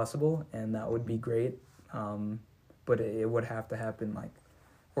definitely possible, and that would be great. But it would have to happen like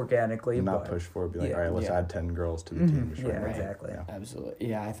organically. Not but, push for it, be like, yeah. all right, let's Yeah. add 10 girls to the team. Just Yeah, right now. exactly. Yeah. Absolutely.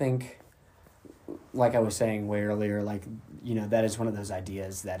 Yeah, I think, like I was saying way earlier, like, that is one of those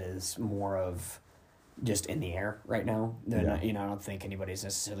ideas that is more of just in the air right now. Yeah. I don't think anybody's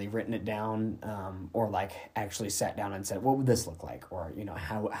necessarily written it down, or like actually sat down and said, what would this look like? Or,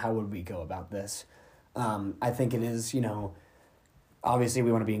 how would we go about this? I think it is, obviously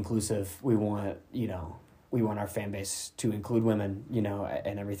we want to be inclusive. We want, we want our fan base to include women,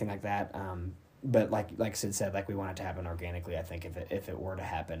 and everything like that. But like Sid said, like we want it to happen organically. I think if it were to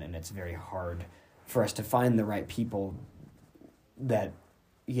happen, and it's very hard for us to find the right people that,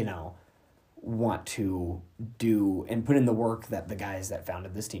 want to do and put in the work that the guys that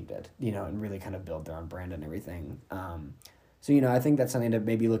founded this team did, and really kind of build their own brand and everything. So, I think that's something to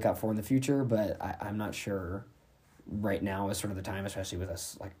maybe look out for in the future, but I'm not sure right now is sort of the time, especially with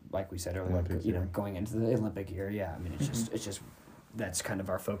us, like we said earlier, Olympics, yeah. going into the Olympic year. Yeah. I mean, it's just, that's kind of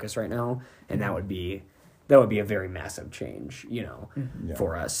our focus right now. And that would be a very massive change, Yeah.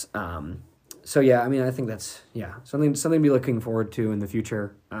 for us. So yeah, I mean, I think that's, something to be looking forward to in the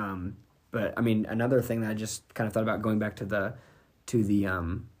future. But I mean, another thing that I just kind of thought about going back to the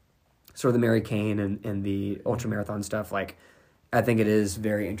sort of the Mary Kane and the ultramarathon stuff, like, I think it is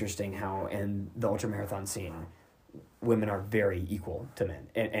very interesting how in the ultramarathon scene, women are very equal to men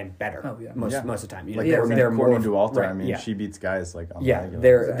and better most of the time. Like they're more Courtney Dauwalter, right, I mean, yeah. she beats guys like on the Yeah,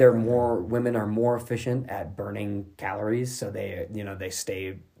 regular. they're more, women are more efficient at burning calories, so they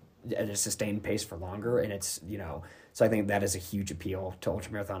stay at a sustained pace for longer, and it's so I think that is a huge appeal to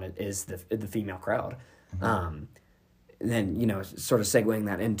ultramarathon is the female crowd. Mm-hmm. Then sort of segueing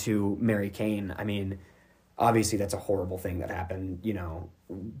that into Mary Kane, I mean, obviously that's a horrible thing that happened.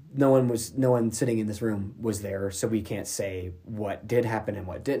 No one sitting in this room was there, so we can't say what did happen and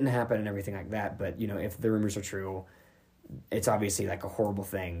what didn't happen and everything like that. But if the rumors are true, it's obviously like a horrible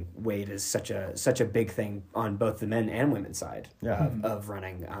thing. Weight is such a big thing on both the men and women's side of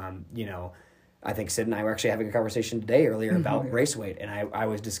running. I think Sid and I were actually having a conversation today earlier about race weight, and I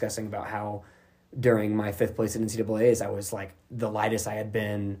was discussing about how during my 5th place at NCAA's, I was like the lightest I had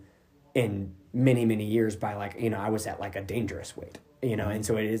been in many, many years by I was at like a dangerous weight, and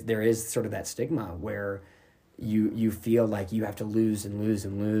so there is sort of that stigma where you feel like you have to lose and lose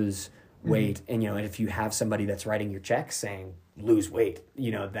and lose weight, and and if you have somebody that's writing your checks saying lose weight,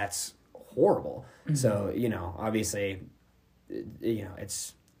 that's horrible. So obviously,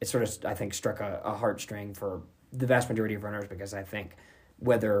 it's sort of, I think, struck a heartstring for the vast majority of runners, because I think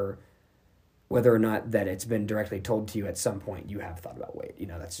whether or not that it's been directly told to you at some point, you have thought about weight.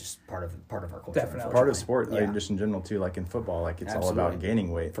 That's just part of our culture. Definitely. Part of sport, Yeah. like, just in general too, like in football, like it's Absolutely. all about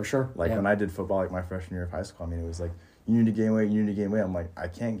gaining weight. For sure. Like Yeah. when I did football, like my freshman year of high school, I mean, it was like, you need to gain weight, you need to gain weight. I'm like, I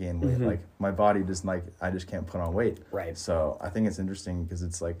can't gain weight. Mm-hmm. Like my body just I just can't put on weight. Right. So I think it's interesting because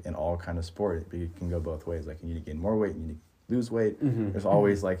it's like in all kind of sport, it can go both ways. Like you need to gain more weight, you need to lose weight. Mm-hmm. There's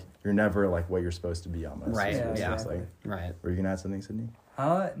always like, you're never like what you're supposed to be almost. Right. It's Yeah. just like, Right. were you gonna add something, Sydney?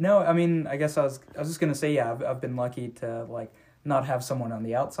 No, I mean, I guess I was just gonna say, I've been lucky to like not have someone on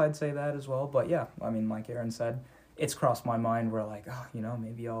the outside say that as well. But yeah, I mean, like Aaron said, it's crossed my mind where like,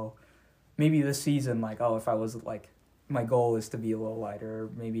 maybe this season, like, if I was like, my goal is to be a little lighter,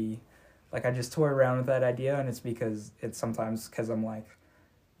 maybe like I just toy around with that idea, and it's sometimes because I'm like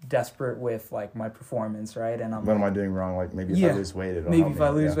desperate with like my performance, right? And I'm What like, am I doing wrong? Like maybe if I lose weight, it'll maybe help if me. I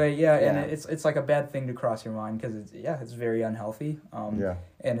lose weight, Yeah. and it's like a bad thing to cross your mind because it's very unhealthy. Yeah.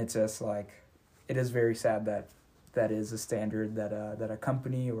 And it's just like, it is very sad that is a standard that a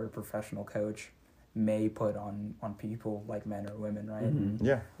company or a professional coach may put on people like men or women, right? Mm-hmm.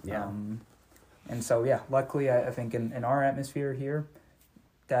 Yeah. Yeah. And so luckily I think in our atmosphere here,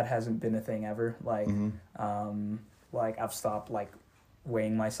 that hasn't been a thing ever. Like like I've stopped like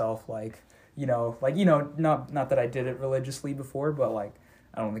weighing myself, not that I did it religiously before, but like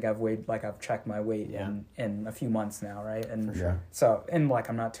I don't think I've checked my weight in a few months now, right? And Yeah. so, and like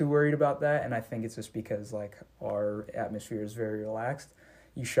I'm not too worried about that, and I think it's just because like our atmosphere is very relaxed.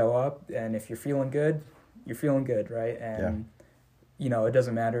 You show up, and if you're feeling good, you're feeling good, right? And it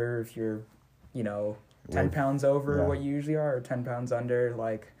doesn't matter if you're 10 Weight. pounds over Yeah. what you usually are or 10 pounds under,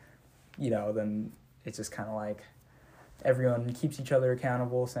 like then it's just kind of like everyone keeps each other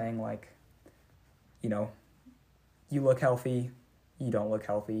accountable, saying like, you look healthy, you don't look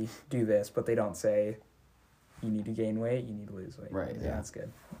healthy, do this, but they don't say you need to gain weight, you need to lose weight. Right. Yeah, that's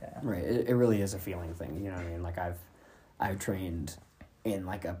good. Yeah. Right. It really is a feeling thing. You know what I mean? Like I've trained in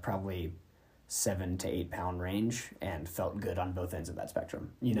like a probably 7 to 8 pound range and felt good on both ends of that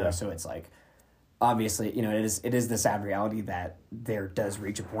spectrum. So it's like, obviously, it is the sad reality that there does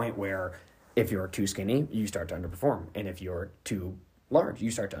reach a point where if you're too skinny, you start to underperform, and if you're too large,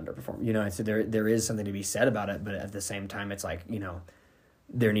 you start to underperform, you know, and so there is something to be said about it, but at the same time, it's like, you know,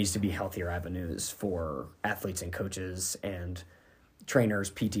 there needs to be healthier avenues for athletes and coaches and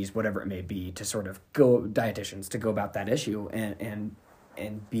trainers, PTs, whatever it may be, to sort of dietitians, to go about that issue and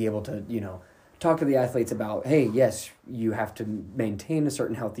be able to, you know, talk to the athletes about, hey, yes, you have to maintain a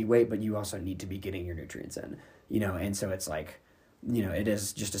certain healthy weight, but you also need to be getting your nutrients in, you know, and so it's like, you know, it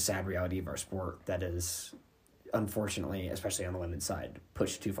is just a sad reality of our sport that is, unfortunately, especially on the women's side,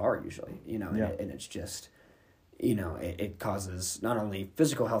 pushed too far usually, you know, and it's just, you know, it causes not only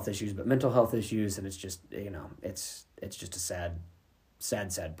physical health issues, but mental health issues, and it's just, you know, it's just a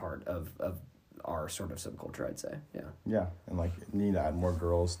sad part of our sort of subculture, I'd say. Yeah, and like need to add more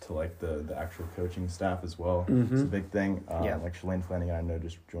girls to like the actual coaching staff as well. It's a big thing. Like Shalane Flanagan, I know,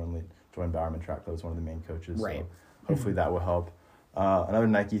 just joined Bowerman Track Club as one of the main coaches. Right. So hopefully that will help. Another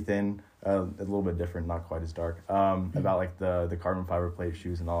Nike thing, a little bit different, not quite as dark, about like the carbon fiber plate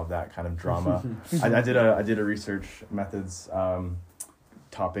shoes and all of that kind of drama. I did a research methods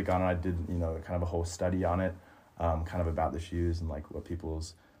topic on it. I did, you know, kind of a whole study on it, kind of about the shoes and like what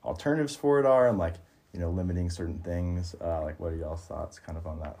people's alternatives for it are, and like, you know, limiting certain things. Like, what are y'all's thoughts kind of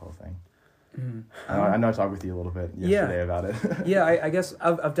on that whole thing? I know I talked with you a little bit yesterday about it. Yeah, I guess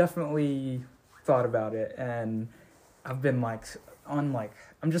I've definitely thought about it, and I've been like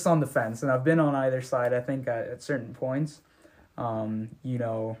I'm just on the fence, and I've been on either side. I think at certain points, you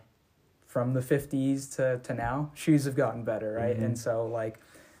know, from the 50s to now, shoes have gotten better, right? And so like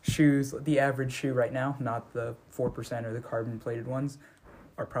shoes, the average shoe right now, not the 4% or the carbon plated ones,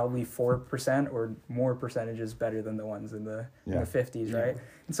 are probably 4% or more percentages better than the ones in the 50s, right?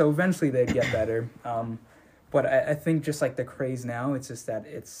 And so eventually they'd get better. But I think just like the craze now, it's just that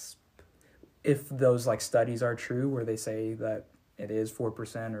if those like studies are true where they say that it is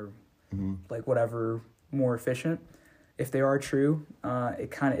 4% or like whatever more efficient, if they are true,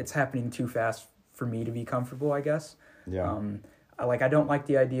 it's happening too fast for me to be comfortable, I guess. I don't like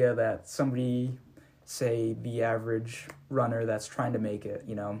the idea that somebody, say the average runner that's trying to make it,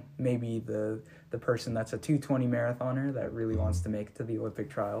 you know, maybe the person that's a 2:20 marathoner that really wants to make it to the Olympic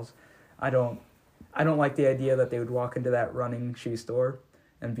trials. I don't like the idea that they would walk into that running shoe store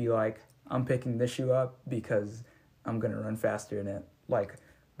and be like, I'm picking this shoe up because I'm going to run faster in it. Like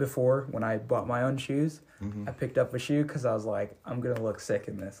before, when I bought my own shoes, I picked up a shoe because I was like, I'm going to look sick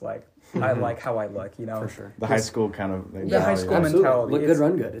in this. Like, I like how I look, you know? For sure. The high school kind of... high school mentality. Look good,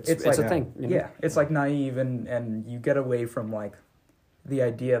 run good. It's like a thing. You know? Yeah, it's like naive, and you get away from like the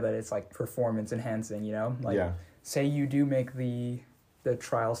idea that it's like performance enhancing, you know? Like, say you do make the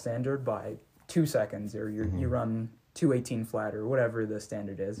trial standard by 2 seconds, or you run 2:18 flat, or whatever the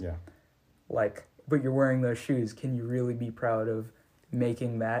standard is. Yeah. Like, but you're wearing those shoes. Can you really be proud of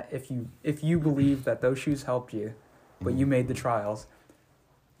making that? If you believe that those shoes helped you, but you made the trials,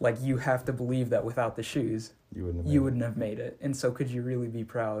 like, you have to believe that without the shoes, you wouldn't have made it. And so could you really be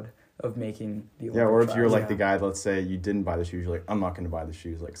proud of making the Olympic or if trials? you're like the guy, let's say you didn't buy the shoes, you're like, I'm not going to buy the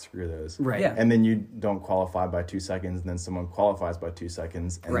shoes, like, screw those. Right. Yeah. And then you don't qualify by 2 seconds, and then someone qualifies by 2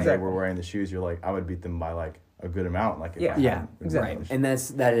 seconds, and they were wearing the shoes, you're like, I would beat them by, like, a good amount. Like, if I exactly. Right. And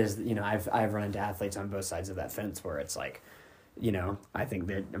that is, you know, I've run into athletes on both sides of that fence where it's like, you know, I think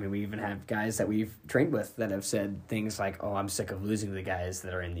that, I mean, we even have guys that we've trained with that have said things like, oh, I'm sick of losing to the guys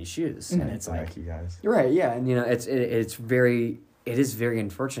that are in these shoes. And it's like, Nike guys. Right. Yeah. And, you know, it is very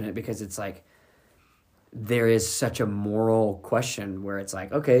unfortunate, because it's like, there is such a moral question where it's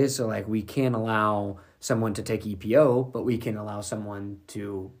like, okay, so like we can't allow someone to take EPO, but we can allow someone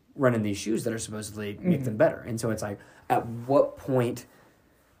to run in these shoes that are supposedly make them better. And so it's like, at what point,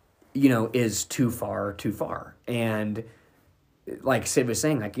 you know, is too far? And like Sid was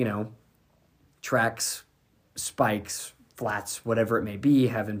saying, like, you know, tracks, spikes, flats, whatever it may be,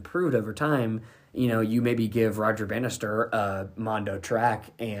 have improved over time. You know, you maybe give Roger Bannister a Mondo track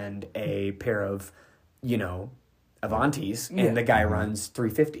and a pair of, you know, Avantis, and the guy runs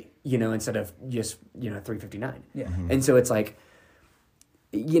 350, you know, instead of just, you know, 359. Yeah. And so it's like,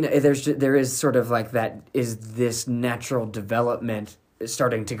 you know, there is sort of like that, is this natural development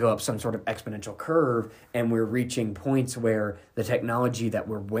starting to go up some sort of exponential curve, and we're reaching points where the technology that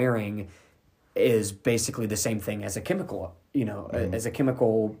we're wearing is basically the same thing as a chemical, you know, as a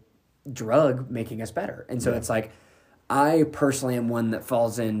chemical drug making us better. And so it's like, I personally am one that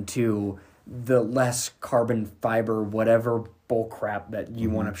falls into the less carbon fiber, whatever bull crap that you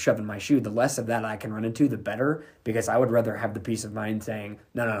want to shove in my shoe, the less of that I can run into, the better, because I would rather have the peace of mind saying,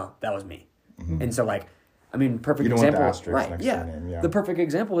 no, that was me. And so, like, I mean, perfect example, right? The perfect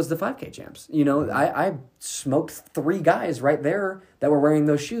example is the 5K champs. You know, I smoked 3 guys right there that were wearing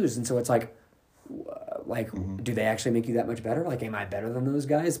those shoes, and so it's like, like, do they actually make you that much better? Like, am I better than those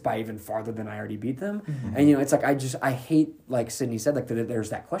guys by even farther than I already beat them? And, it's like, I hate, like Sydney said, like, that there's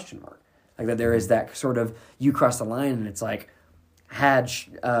that question mark. Like, that there is that sort of, you cross the line, and it's like, had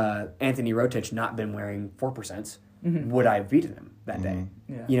Anthony Rotich not been wearing 4%, would I have beaten him that day?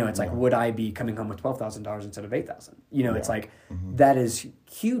 Yeah. It's like, would I be coming home with $12,000 instead of $8,000? It's like, that is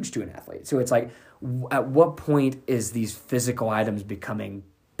huge to an athlete. So it's like, at what point is these physical items becoming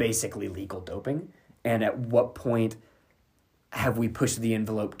basically legal doping? And at what point have we pushed the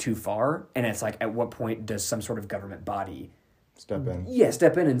envelope too far? And it's like, at what point does some sort of government body Step in. Yeah,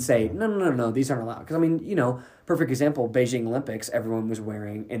 step in and say, no, these aren't allowed. Because, I mean, perfect example, Beijing Olympics, everyone was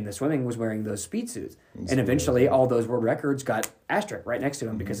wearing, in the swimming, was wearing those speed suits. And eventually, all those world records got asterisk right next to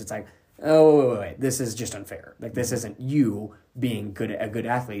them because it's like, oh, wait, this is just unfair. Like, this isn't you being a good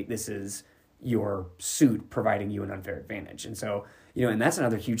athlete. This is your suit providing you an unfair advantage. And so, and that's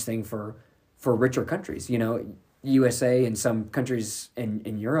another huge thing for richer countries. USA and some countries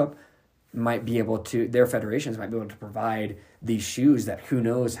in Europe might be able to, their federations might be able to provide these shoes that who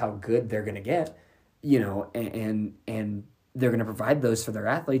knows how good they're going to get, and they're going to provide those for their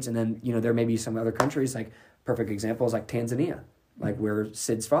athletes. And then, there may be some other countries, like perfect examples like Tanzania, like where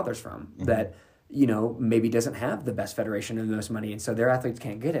Sid's father's from, that, maybe doesn't have the best federation and the most money. And so their athletes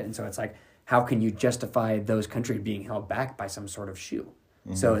can't get it. And so it's like, how can you justify those countries being held back by some sort of shoe?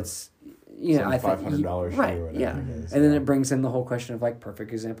 So it's, I think $500 right, shoe or whatever yeah. it is. And then it brings in the whole question of, like,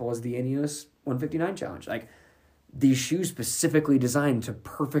 perfect example is the Ineos 159 challenge. Like, these shoes specifically designed to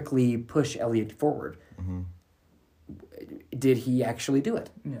perfectly push Elliott forward. Did he actually do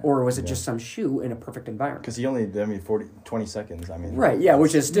it? Yeah. Or was it just some shoe in a perfect environment? Because he only, 20 seconds. I mean, Right, yeah,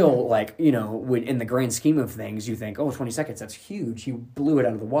 which is still, like, when, in the grand scheme of things, you think, 20 seconds, that's huge. He blew it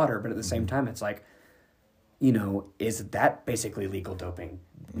out of the water. But at the same time, it's like, is that basically legal doping?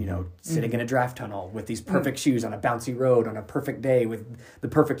 Sitting in a draft tunnel with these perfect shoes on a bouncy road on a perfect day with the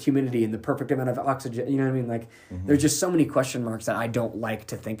perfect humidity and the perfect amount of oxygen. You know what I mean? Like, there's just so many question marks that I don't like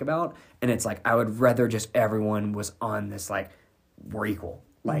to think about. And it's like, I would rather just everyone was on this, like, we're equal.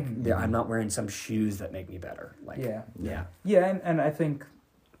 Like, I'm not wearing some shoes that make me better. Like, Yeah, and I think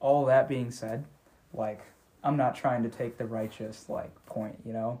all that being said, like, I'm not trying to take the righteous, like, point,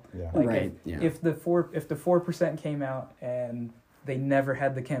 Yeah. Like, Right, if the 4% came out and they never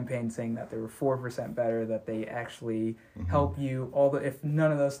had the campaign saying that they were 4% better, that they actually help you, if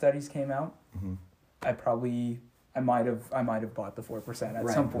none of those studies came out, I might have bought the 4% at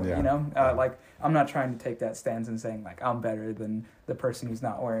some point, like, I'm not trying to take that stance and saying, like, I'm better than the person who's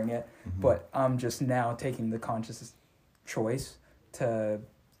not wearing it, but I'm just now taking the conscious choice to,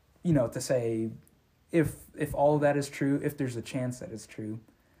 to say, if all of that is true, if there's a chance that it's true,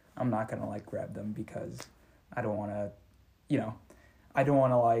 I'm not going to, like, grab them because I don't want to,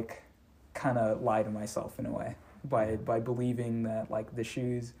 like, kind of lie to myself in a way by believing that, like, the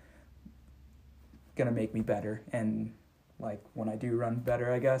shoe's going to make me better. And, like, when I do run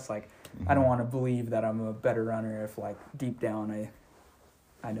better, I guess, like, I don't want to believe that I'm a better runner if, like, deep down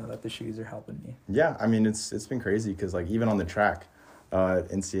I know that the shoes are helping me. Yeah, I mean, it's been crazy because, like, even on the track,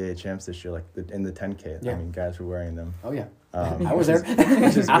 NCAA champs this year, like in the 10K, I mean, guys were wearing them. Oh yeah, I was there.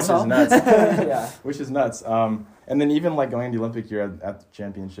 Which is nuts. Yeah, which is nuts. And then even like going to the Olympic year at the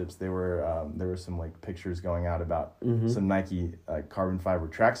championships, there were some like pictures going out about some Nike carbon fiber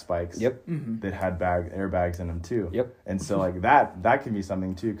track spikes. That had airbags in them too. And so like that can be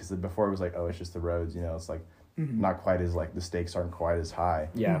something too, because before it was like, it's just the roads, it's like not quite as like the stakes aren't quite as high.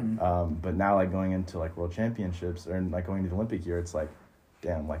 But now like going into like world championships or like going to the Olympic year, it's like,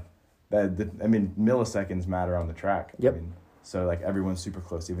 damn, like milliseconds matter on the track. I mean, so like everyone's super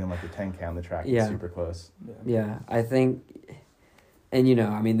close, even like the 10K on the track is super close. Yeah, I think, and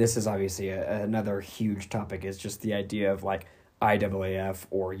I mean, this is obviously another huge topic, is just the idea of like IAAF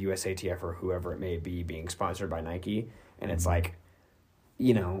or USATF or whoever it may be being sponsored by Nike, and it's like,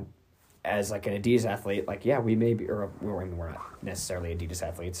 as like an Adidas athlete, like, we may be, or we're not necessarily Adidas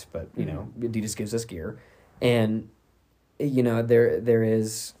athletes, but Adidas gives us gear, and there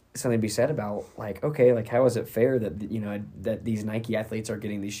is something to be said about like, okay, like, how is it fair that that these Nike athletes are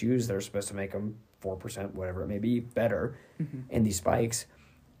getting these shoes that are supposed to make them 4%, whatever it may be, better, and these spikes,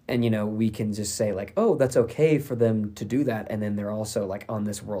 and we can just say like, oh, that's okay for them to do that, and then they're also like on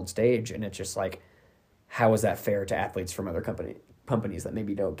this world stage, and it's just like, how is that fair to athletes from other companies that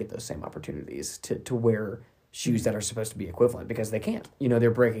maybe don't get those same opportunities to wear shoes that are supposed to be equivalent, because they can't,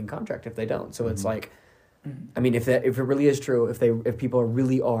 they're breaking contract if they don't. So it's like, I mean, if it really is true, if people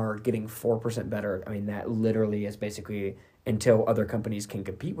really are getting 4% better, I mean, that literally is basically, until other companies can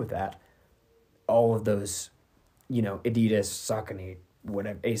compete with that, all of those, Adidas, Saucony,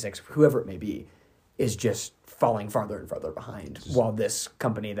 whatever, Asics, whoever it may be, is just falling farther and farther behind, while this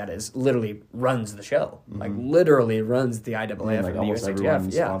company that is literally runs the show, like literally runs the IAAF like and the almost USATF.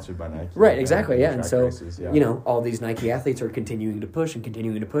 everyone's Yeah. sponsored by Nike. Right, exactly, yeah. And track so, races, yeah. you know, all these Nike athletes are continuing to push, and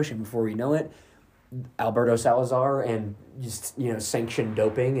before we know it, Alberto Salazar and just, you know, sanctioned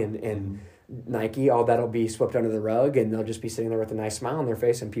doping and Nike, all that'll be swept under the rug, and they'll just be sitting there with a nice smile on their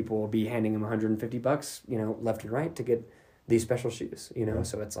face, and people will be handing them $150, you know, left and right to get these special shoes, you know? Yeah.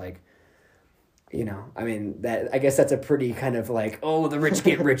 So it's like, you know, I mean, that, I guess that's a pretty kind of like, oh, the rich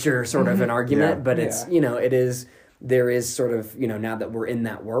get richer sort of an argument, Yeah. but it's, you know, there is sort of, you know, now that we're in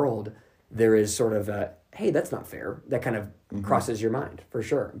that world, there is sort of a, hey, that's not fair. That kind of crosses your mind for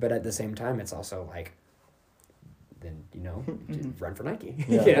sure. But at the same time, it's also like, then, you know, run for Nike.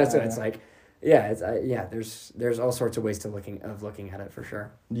 Yeah. You know, so it's like, yeah, it's there's all sorts of ways to looking at it for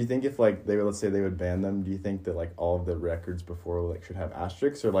sure. Do you think if like let's say they would ban them, do you think that like all of the records before like should have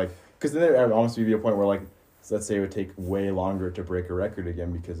asterisks, or like, because then there would almost be a point where like, so let's say it would take way longer to break a record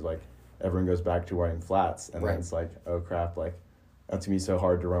again because like everyone goes back to wearing flats, and Right. then it's like, oh crap, like that's gonna be so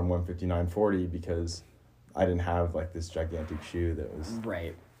hard to run 1:59:40 because I didn't have like this gigantic shoe that was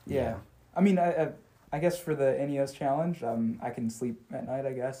Right. Yeah. I mean, I guess for the NEOS challenge, I can sleep at night,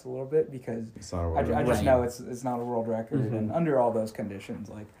 I guess, a little bit because it's not a I world record. just Right. know it's not a world record, Mhm. and under all those conditions,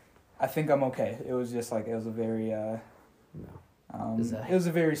 like, I think I'm okay. It was just like, it was a very, No. Is that- it was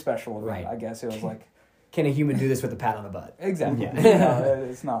a very special event, Right. I guess. It was like, Can a human do this with a pat on the butt? exactly. Yeah. You know,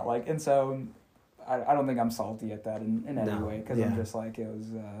 it's not like, and so I don't think I'm salty at that in any No. way, because Yeah. I'm just like, it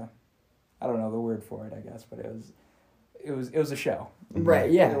was, I don't know the word for it, I guess, but it was a show.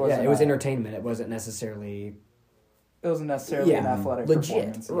 Right. Yeah. It wasn't It was a- entertainment. It wasn't necessarily. It wasn't necessarily an Yeah, athletic legit,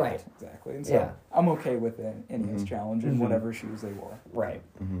 performance. Yeah, right. exactly. And so Yeah. I'm okay with the NES Mhm. challenge and Mhm. whatever shoes they wore. Right.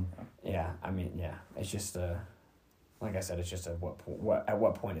 Mm-hmm. Yeah. I mean, yeah. It's just like I said, it's just at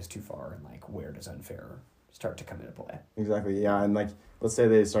what point is too far, and like where does unfair start to come into play? Exactly, yeah, and like, let's say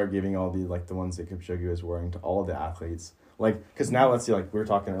they start giving all the like the ones that Kipchoge was wearing to all of the athletes, like, because now let's see, like we were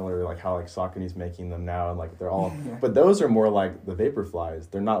talking earlier, like how like Saucony's making them now, and like they're all, Yeah. but those are more like the vapor flies.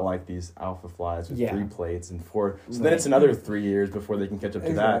 They're not like these alpha flies with Yeah. 3 plates and 4. So then Right. it's another 3 years before they can catch up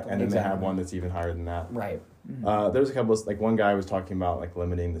to that, Exactly. and then they have Exactly. one that's even higher than that. Right. There's a couple of, like one guy was talking about like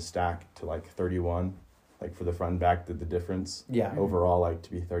limiting the stack to like 31, like for the front and back, the difference Yeah. overall like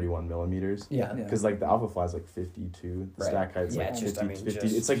to be 31 millimeters. Yeah. Yeah. Because like the alpha fly is like 52, the Right. stack height's Yeah, like it's 50, just, I mean, 50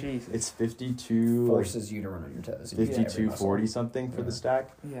 just- it's like Jesus. it's 52 like Forces you to run on your toes. 52 Every 40 muscle. something for Yeah. the stack.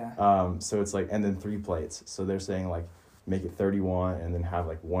 Yeah. So it's like, and then 3 plates, so they're saying like make it 31 and then have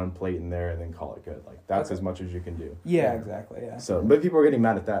like 1 plate in there and then call it good. Like that's Okay. as much as you can do. Yeah, exactly. Yeah. So but people are getting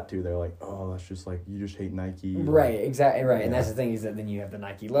mad at that too. They're like, oh, that's just like, you just hate Nike. Right, exactly right. And Yeah. that's the thing, is that then you have the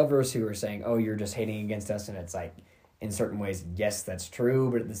Nike lovers who are saying, oh, you're just hating against us. And it's like, in certain ways, yes, that's true.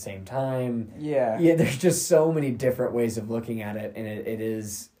 But at the same time, Yeah. yeah, there's just so many different ways of looking at it. And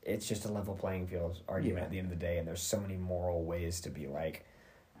it's just a level playing field argument Yeah. at the end of the day. And there's so many moral ways to be like,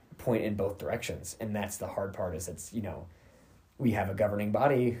 point in both directions. And that's the hard part, is it's, you know, we have a governing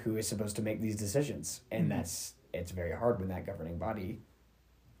body who is supposed to make these decisions. And Mhm. it's very hard when that governing body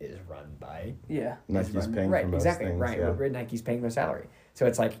is run by Yeah. Nike's is run- paying right, for most exactly, things. right. Yeah. Nike's paying their salary, so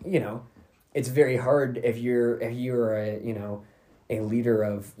it's like, you know, it's very hard if you're a, you know, a leader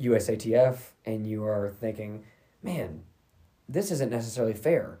of USATF and you are thinking, man, this isn't necessarily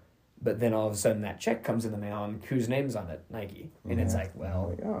fair, but then all of a sudden that check comes in the mail and whose name's on it? Nike, and it's Yeah. like, well,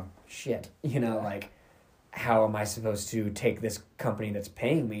 Like, oh. shit, you know, like, how am I supposed to take this company that's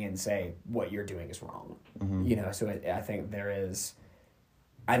paying me and say what you're doing is wrong? Mhm. You know, so I think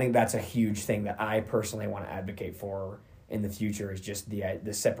I think that's a huge thing that I personally want to advocate for in the future, is just the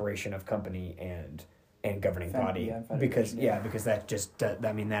separation of company and governing body, federation, because yeah. because that just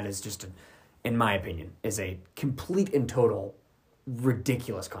I mean, that is just in my opinion is a complete and total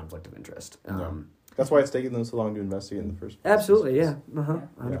ridiculous conflict of interest. Yeah. That's why it's taken them so long to investigate in the first place. Absolutely, yeah, Yeah.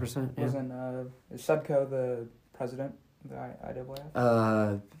 100%. Yeah. Wasn't is Sudco the president of the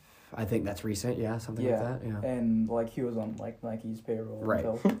IAAF? I think that's recent, yeah, something Yeah. like that, yeah. And like he was on like Nike's payroll Right.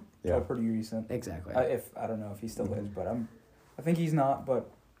 until Yeah. pretty recent. Exactly. If I don't know if he still is, but I think he's not. But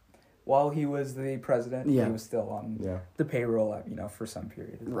while he was the president, Yeah. he was still on Yeah. the payroll, for some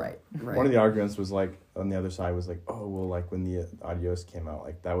period. Of time. Right. One of the arguments was like, on the other side was like, oh, well, like when the Adios came out,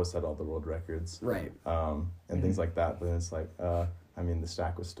 like that was set all the world records, Right. and things like that. But then it's like, I mean, the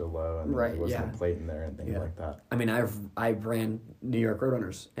stack was still low, and Right, there wasn't yeah. a plate in there and things Yeah. like that. I mean, I ran New York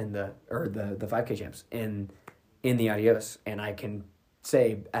Roadrunners in the 5K champs in the Adios, and I can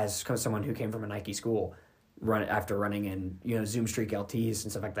say, as someone who came from a Nike school, after running in, you know, Zoom Streak LTs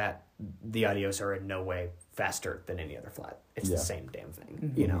and stuff like that, the Adios are in no way faster than any other flat. It's Yeah. the same damn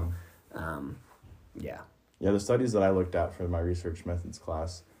thing, Mhm. you know. Yeah. Yeah, the studies that I looked at for my research methods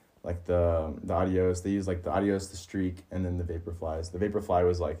class, like the Adios, they use like the Adios, the Streak, and then the Vaporflies. The Vaporfly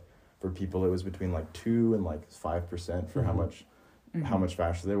was like, for people, it was between like 2 and like 5% for how much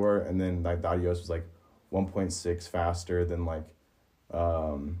faster they were, and then like the Adios was like 1.6 faster than like,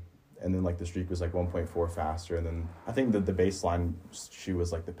 and then like the Streak was like 1.4 faster, and then I think that the baseline shoe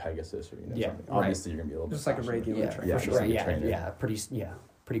was like the Pegasus or something. Obviously, you're gonna be a little just bit like a faster. regular trainer. Yeah, for just sure. like a trainer.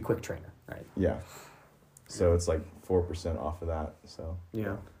 Pretty quick trainer, right? Yeah. So it's like 4% off of that. So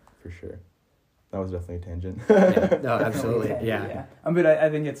Yeah. for sure. That was definitely a tangent. Yeah. No, absolutely. Yeah. But I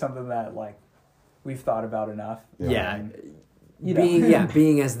think it's something that like we've thought about enough. Yeah. You know.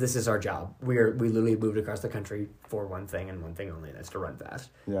 Being as this is our job, we literally moved across the country for one thing and one thing only, that's to run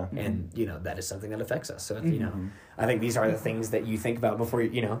fast. Yeah. And that is something that affects us. So Mm-hmm. I think these are the things that you think about before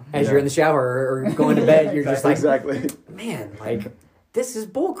as you're in the shower or going to bed. You're just like, exactly. Man, like this is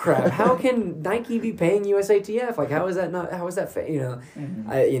bullcrap. How can Nike be paying USATF? Like, how is that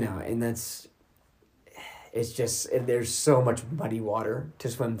and that's. It's just there's so much muddy water to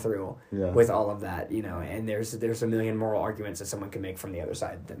swim through with all of that, and there's a million moral arguments that someone can make from the other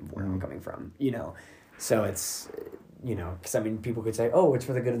side than where I'm coming from, So it's, because I mean, people could say, oh, it's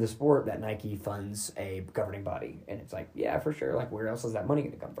for the good of the sport that Nike funds a governing body, and it's like, yeah, for sure. Like, where else is that money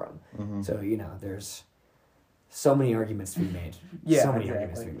going to come from? Mm-hmm. So there's so many arguments to be made.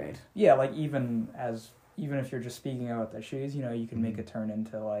 Arguments to be made. Yeah, like even if you're just speaking about the shoes, you can make it turn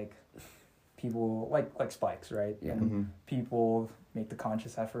into like. People like spikes, right? Yeah. And people make the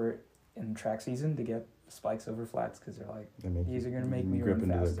conscious effort in track season to get spikes over flats because they're like, these are going to make me run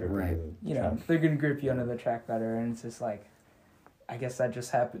faster. Right. They're going to grip you under the track better, and it's just like, I guess that just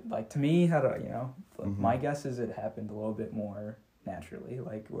happened. Like to me, how do my guess is it happened a little bit more naturally,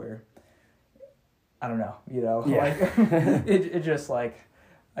 like where, I don't know, like it just like,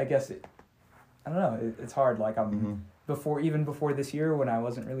 I guess I don't know. It's hard. Like I'm. Before this year when I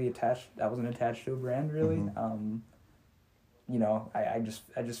wasn't attached to a brand really. I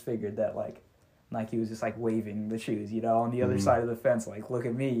just figured that like Nike was just like waving the shoes, on the other side of the fence, like look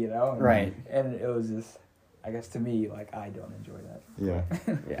at me, Right. And it was just, I guess to me, like I don't enjoy that. Yeah.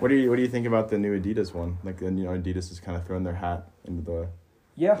 Yeah. What do you think about the new Adidas one? Like Adidas has kind of thrown their hat into the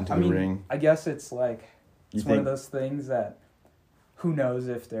ring. I guess it's like one of those things that who knows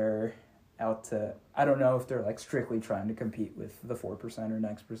if they're out to, I don't know if they're like strictly trying to compete with the 4% or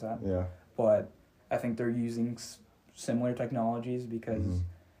next percent. Yeah. But I think they're using similar technologies because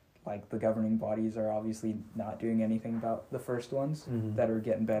like the governing bodies are obviously not doing anything about the first ones that are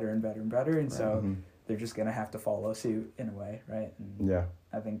getting better and better and better. And so they're just going to have to follow suit in a way. Right. And yeah.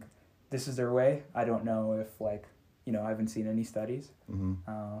 I think this is their way. I don't know if like, I haven't seen any studies,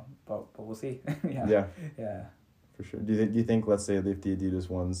 but we'll see. Yeah. For sure. Do you think, let's say, if the Adidas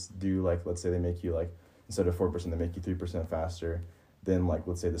ones do, like, let's say they make you, like, instead of 4%, they make you 3% faster than, like,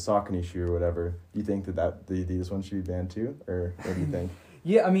 let's say the Saucony shoe or whatever, do you think that the Adidas one should be banned too? Or what do you think?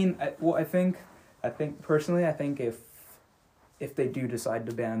 Yeah, I mean, I think personally, I think if they do decide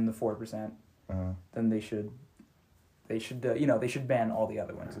to ban the 4%, then they should ban all the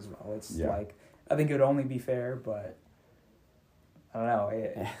other ones as well. It's like, I think it would only be fair, but I don't know.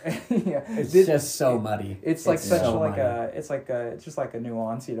 It's just so muddy. It's like such so like muddy. It's just like a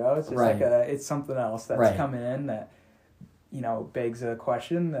nuance, It's just like it's something else that's coming in that, begs a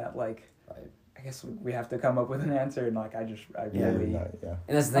question that like, I guess we have to come up with an answer, and like And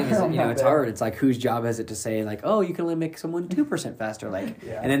that's the thing is, it's hard. It's like whose job is it to say like, oh, you can only make someone 2% faster, like,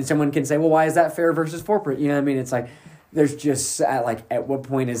 and then someone can say, well, why is that fair versus 4%? You know what I mean? It's like. There's just at what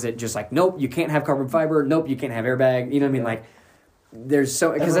point is it just like, nope, you can't have carbon fiber, nope, you can't have airbag, you know what I mean? Like there's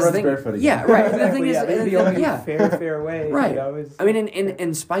so because that's the thing. Barefooted. Yeah, right. The thing is the only fair way. Right. Is, I mean,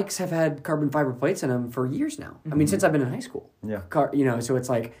 and spikes have had carbon fiber plates in them for years now. I mean, since I've been in high school. Yeah. So it's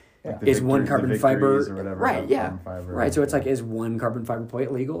like, is one carbon fiber or whatever, right? Yeah. Fiber, right. So it's like, is one carbon fiber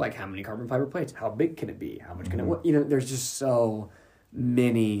plate legal? Like, how many carbon fiber plates? How big can it be? How much can it? There's just so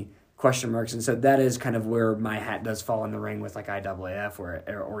many question marks, and so that is kind of where my hat does fall in the ring with like IAAF or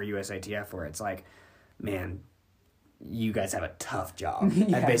USATF, where it's like, man, you guys have a tough job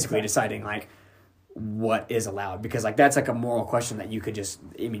at basically deciding like what is allowed, because like that's like a moral question that you could just,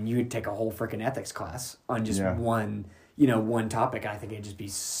 I mean, you would take a whole freaking ethics class on just one topic, and I think it'd just be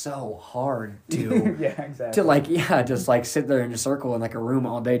so hard to just like sit there in a circle in like a room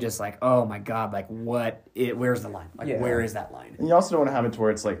all day, just like, oh my god, like where's the line? Like where is that line? And you also don't want to have it to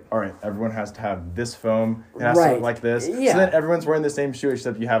where it's like, all right, everyone has to have this foam, it has to look like this. Yeah. So then everyone's wearing the same shoe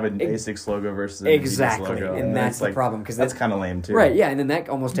except you have an ASICS logo versus an Adidas logo. And that's the problem, because that's kind of lame too. Right, yeah, and then that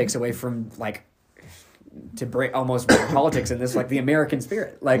almost takes away from like to bring almost bring politics in this, like the American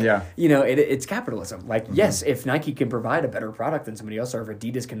spirit. Like, Yeah. you know, it's capitalism. Like, yes, if Nike can provide a better product than somebody else, or if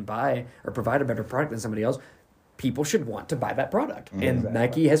Adidas can buy or provide a better product than somebody else, people should want to buy that product. And Exactly.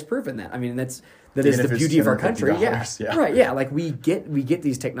 Nike has proven that. I mean, that is Even the if it's beauty of our country. Yeah. $250, yeah. Right. Yeah. Like we get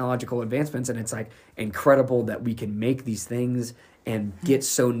these technological advancements, and it's like incredible that we can make these things and get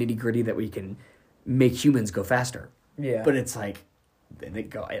so nitty gritty that we can make humans go faster. Yeah. But it's like, then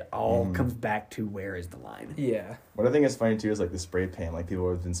it all comes back to where is the line? Yeah. What I think is funny too is like the spray paint. Like people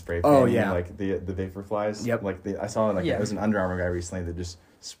have been spray Oh, painting yeah. like the vapor flies. Yep. Like I saw like Yeah. there was an Under Armour guy recently that just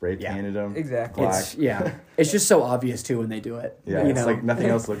spray Yeah. painted them. Exactly. Black. It's just so obvious too when they do it. Yeah. You It's know? like nothing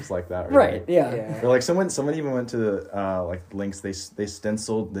else looks like that. Really. Right. Yeah. Yeah. Or like someone even went to the like links. They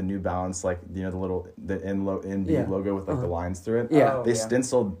stenciled the New Balance, like the little the NB Yeah. logo with like the lines through it. Yeah. Oh, They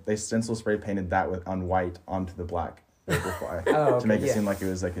yeah. stencil spray painted that on white onto the black Vaporfly Oh, to make okay, it yeah. seem like it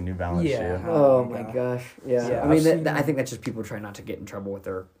was like a New Balance Yeah. shoe. Oh Yeah. my gosh. Yeah. Yeah, I mean, I've seen- I think that's just people trying not to get in trouble with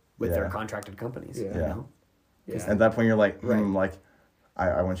their Yeah. contracted companies. Yeah. You Yeah. know? Yeah. At that point, you're like, Right. like,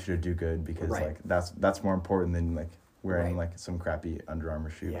 I want you to do good because Right. like that's more important than like wearing Right. like some crappy Under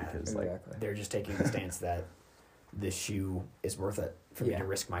Armour shoe Yeah, because like Exactly. They're just taking the stance that this shoe is worth it for me Yeah. to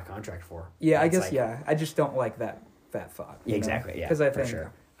risk my contract for. Yeah, I It's guess, like- yeah. I just don't like that thought. Yeah, exactly, yeah, Because I for think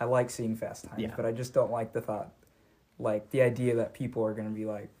sure. I like seeing fast times, Yeah. but I just don't like the thought, like the idea that people are going to be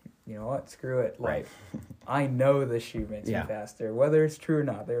like, you know what, screw it. Like, I know this shoe makes Yeah. me faster. Whether it's true or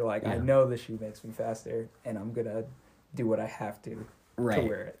not, they're like, I Yeah. know this shoe makes me faster, and I'm going to do what I have to Right.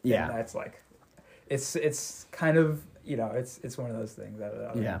 wear it. Yeah. And that's like, it's kind of, you know, it's one of those things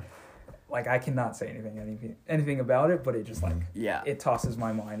that, Yeah. like I cannot say anything about it, but it just like, Yeah. it tosses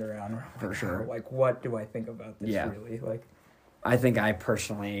my mind around. For Like, sure. Like, what do I think about this Yeah. really? Like, I think I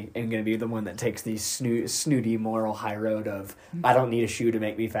personally am going to be the one that takes the snooty moral high road of I don't need a shoe to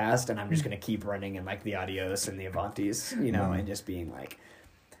make me fast, and I'm just going to keep running in like the Adios and the Avantis, you know, and just being like,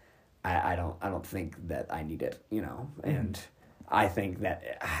 I don't think that I need it, you know, and I think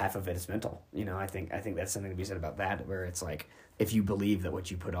that half of it is mental, you know. I think that's something to be said about that, where it's like if you believe that what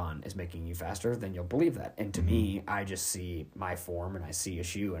you put on is making you faster, then you'll believe that. And to me, I just see my form and I see a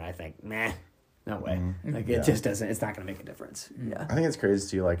shoe and I think, nah. No way. Like it Yeah. just doesn't. It's not going to make a difference. Yeah. I think it's crazy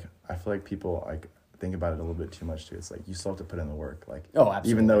too. Like I feel like people like think about it a little bit too much too. It's like you still have to put in the work. Like Oh, absolutely.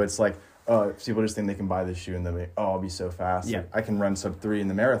 even though it's like people just think they can buy this shoe and they're like, oh, I'll be so fast. Yeah. Like, I can run sub-3 in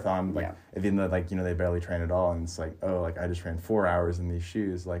the marathon. Like Yeah. even though like they barely train at all, and it's like, oh, like I just ran 4 hours in these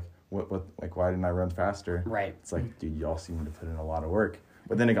shoes. Like what like why didn't I run faster? Right. It's like, dude, you all seem to put in a lot of work.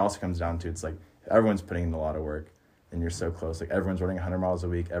 But then it also comes down to it's like everyone's putting in a lot of work. And you're so close. Like everyone's running 100 miles a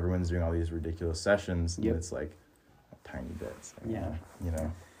week. Everyone's doing all these ridiculous sessions. And Yep. it's like tiny bits. Like, Yeah. You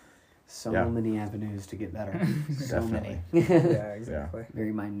know. So Yeah. many avenues to get better. So Definitely. many. yeah, exactly.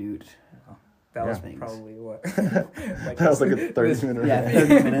 Very minute. That was Things. probably what. That was like a 30-minute. Yeah,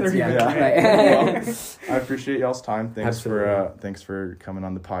 30 minutes. Yeah. Yeah. Right. Well, I appreciate y'all's time. Absolutely. Thanks for coming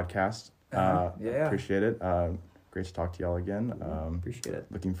on the podcast. Yeah. Appreciate it. Great to talk to y'all again. Appreciate it.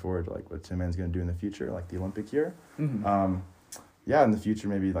 Looking forward to like what Tin Man's gonna do in the future, like the Olympic year. Mhm. Yeah, in the future,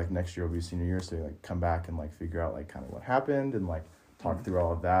 maybe like next year will be senior year, so like come back and like figure out like kind of what happened and like talk through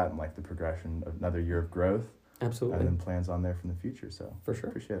all of that and like the progression of another year of growth Absolutely. and then plans on there from the future. So For sure.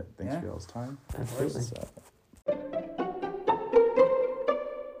 appreciate it. Thanks Yeah. for y'all's time. Absolutely. So,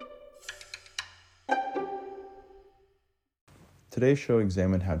 Today's show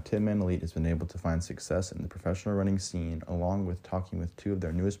examined how Tin Man Elite has been able to find success in the professional running scene, along with talking with two of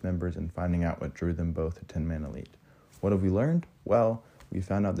their newest members and finding out what drew them both to Tin Man Elite. What have we learned? Well, we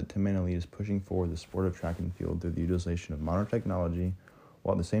found out that Tin Man Elite is pushing forward the sport of track and field through the utilization of modern technology,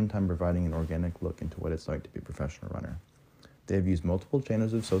 while at the same time providing an organic look into what it's like to be a professional runner. They have used multiple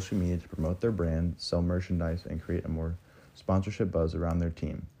channels of social media to promote their brand, sell merchandise, and create a more sponsorship buzz around their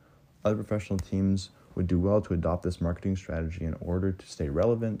team. Other professional teams would do well to adopt this marketing strategy in order to stay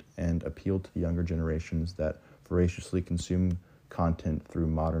relevant and appeal to the younger generations that voraciously consume content through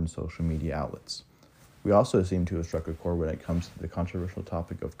modern social media outlets. We also seem to have struck a chord when it comes to the controversial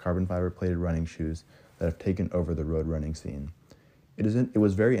topic of carbon fiber plated running shoes that have taken over the road running scene. It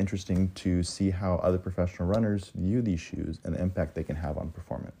was very interesting to see how other professional runners view these shoes and the impact they can have on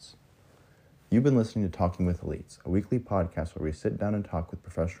performance. You've been listening to Talking with Elites, a weekly podcast where we sit down and talk with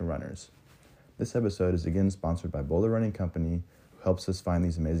professional runners. This episode is again sponsored by Boulder Running Company, who helps us find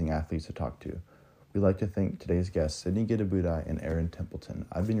these amazing athletes to talk to. We'd like to thank today's guests, Sydney Gidabudai and Aaron Templeton.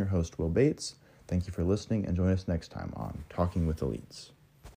 I've been your host, Will Bates. Thank you for listening, and join us next time on Talking with Elites.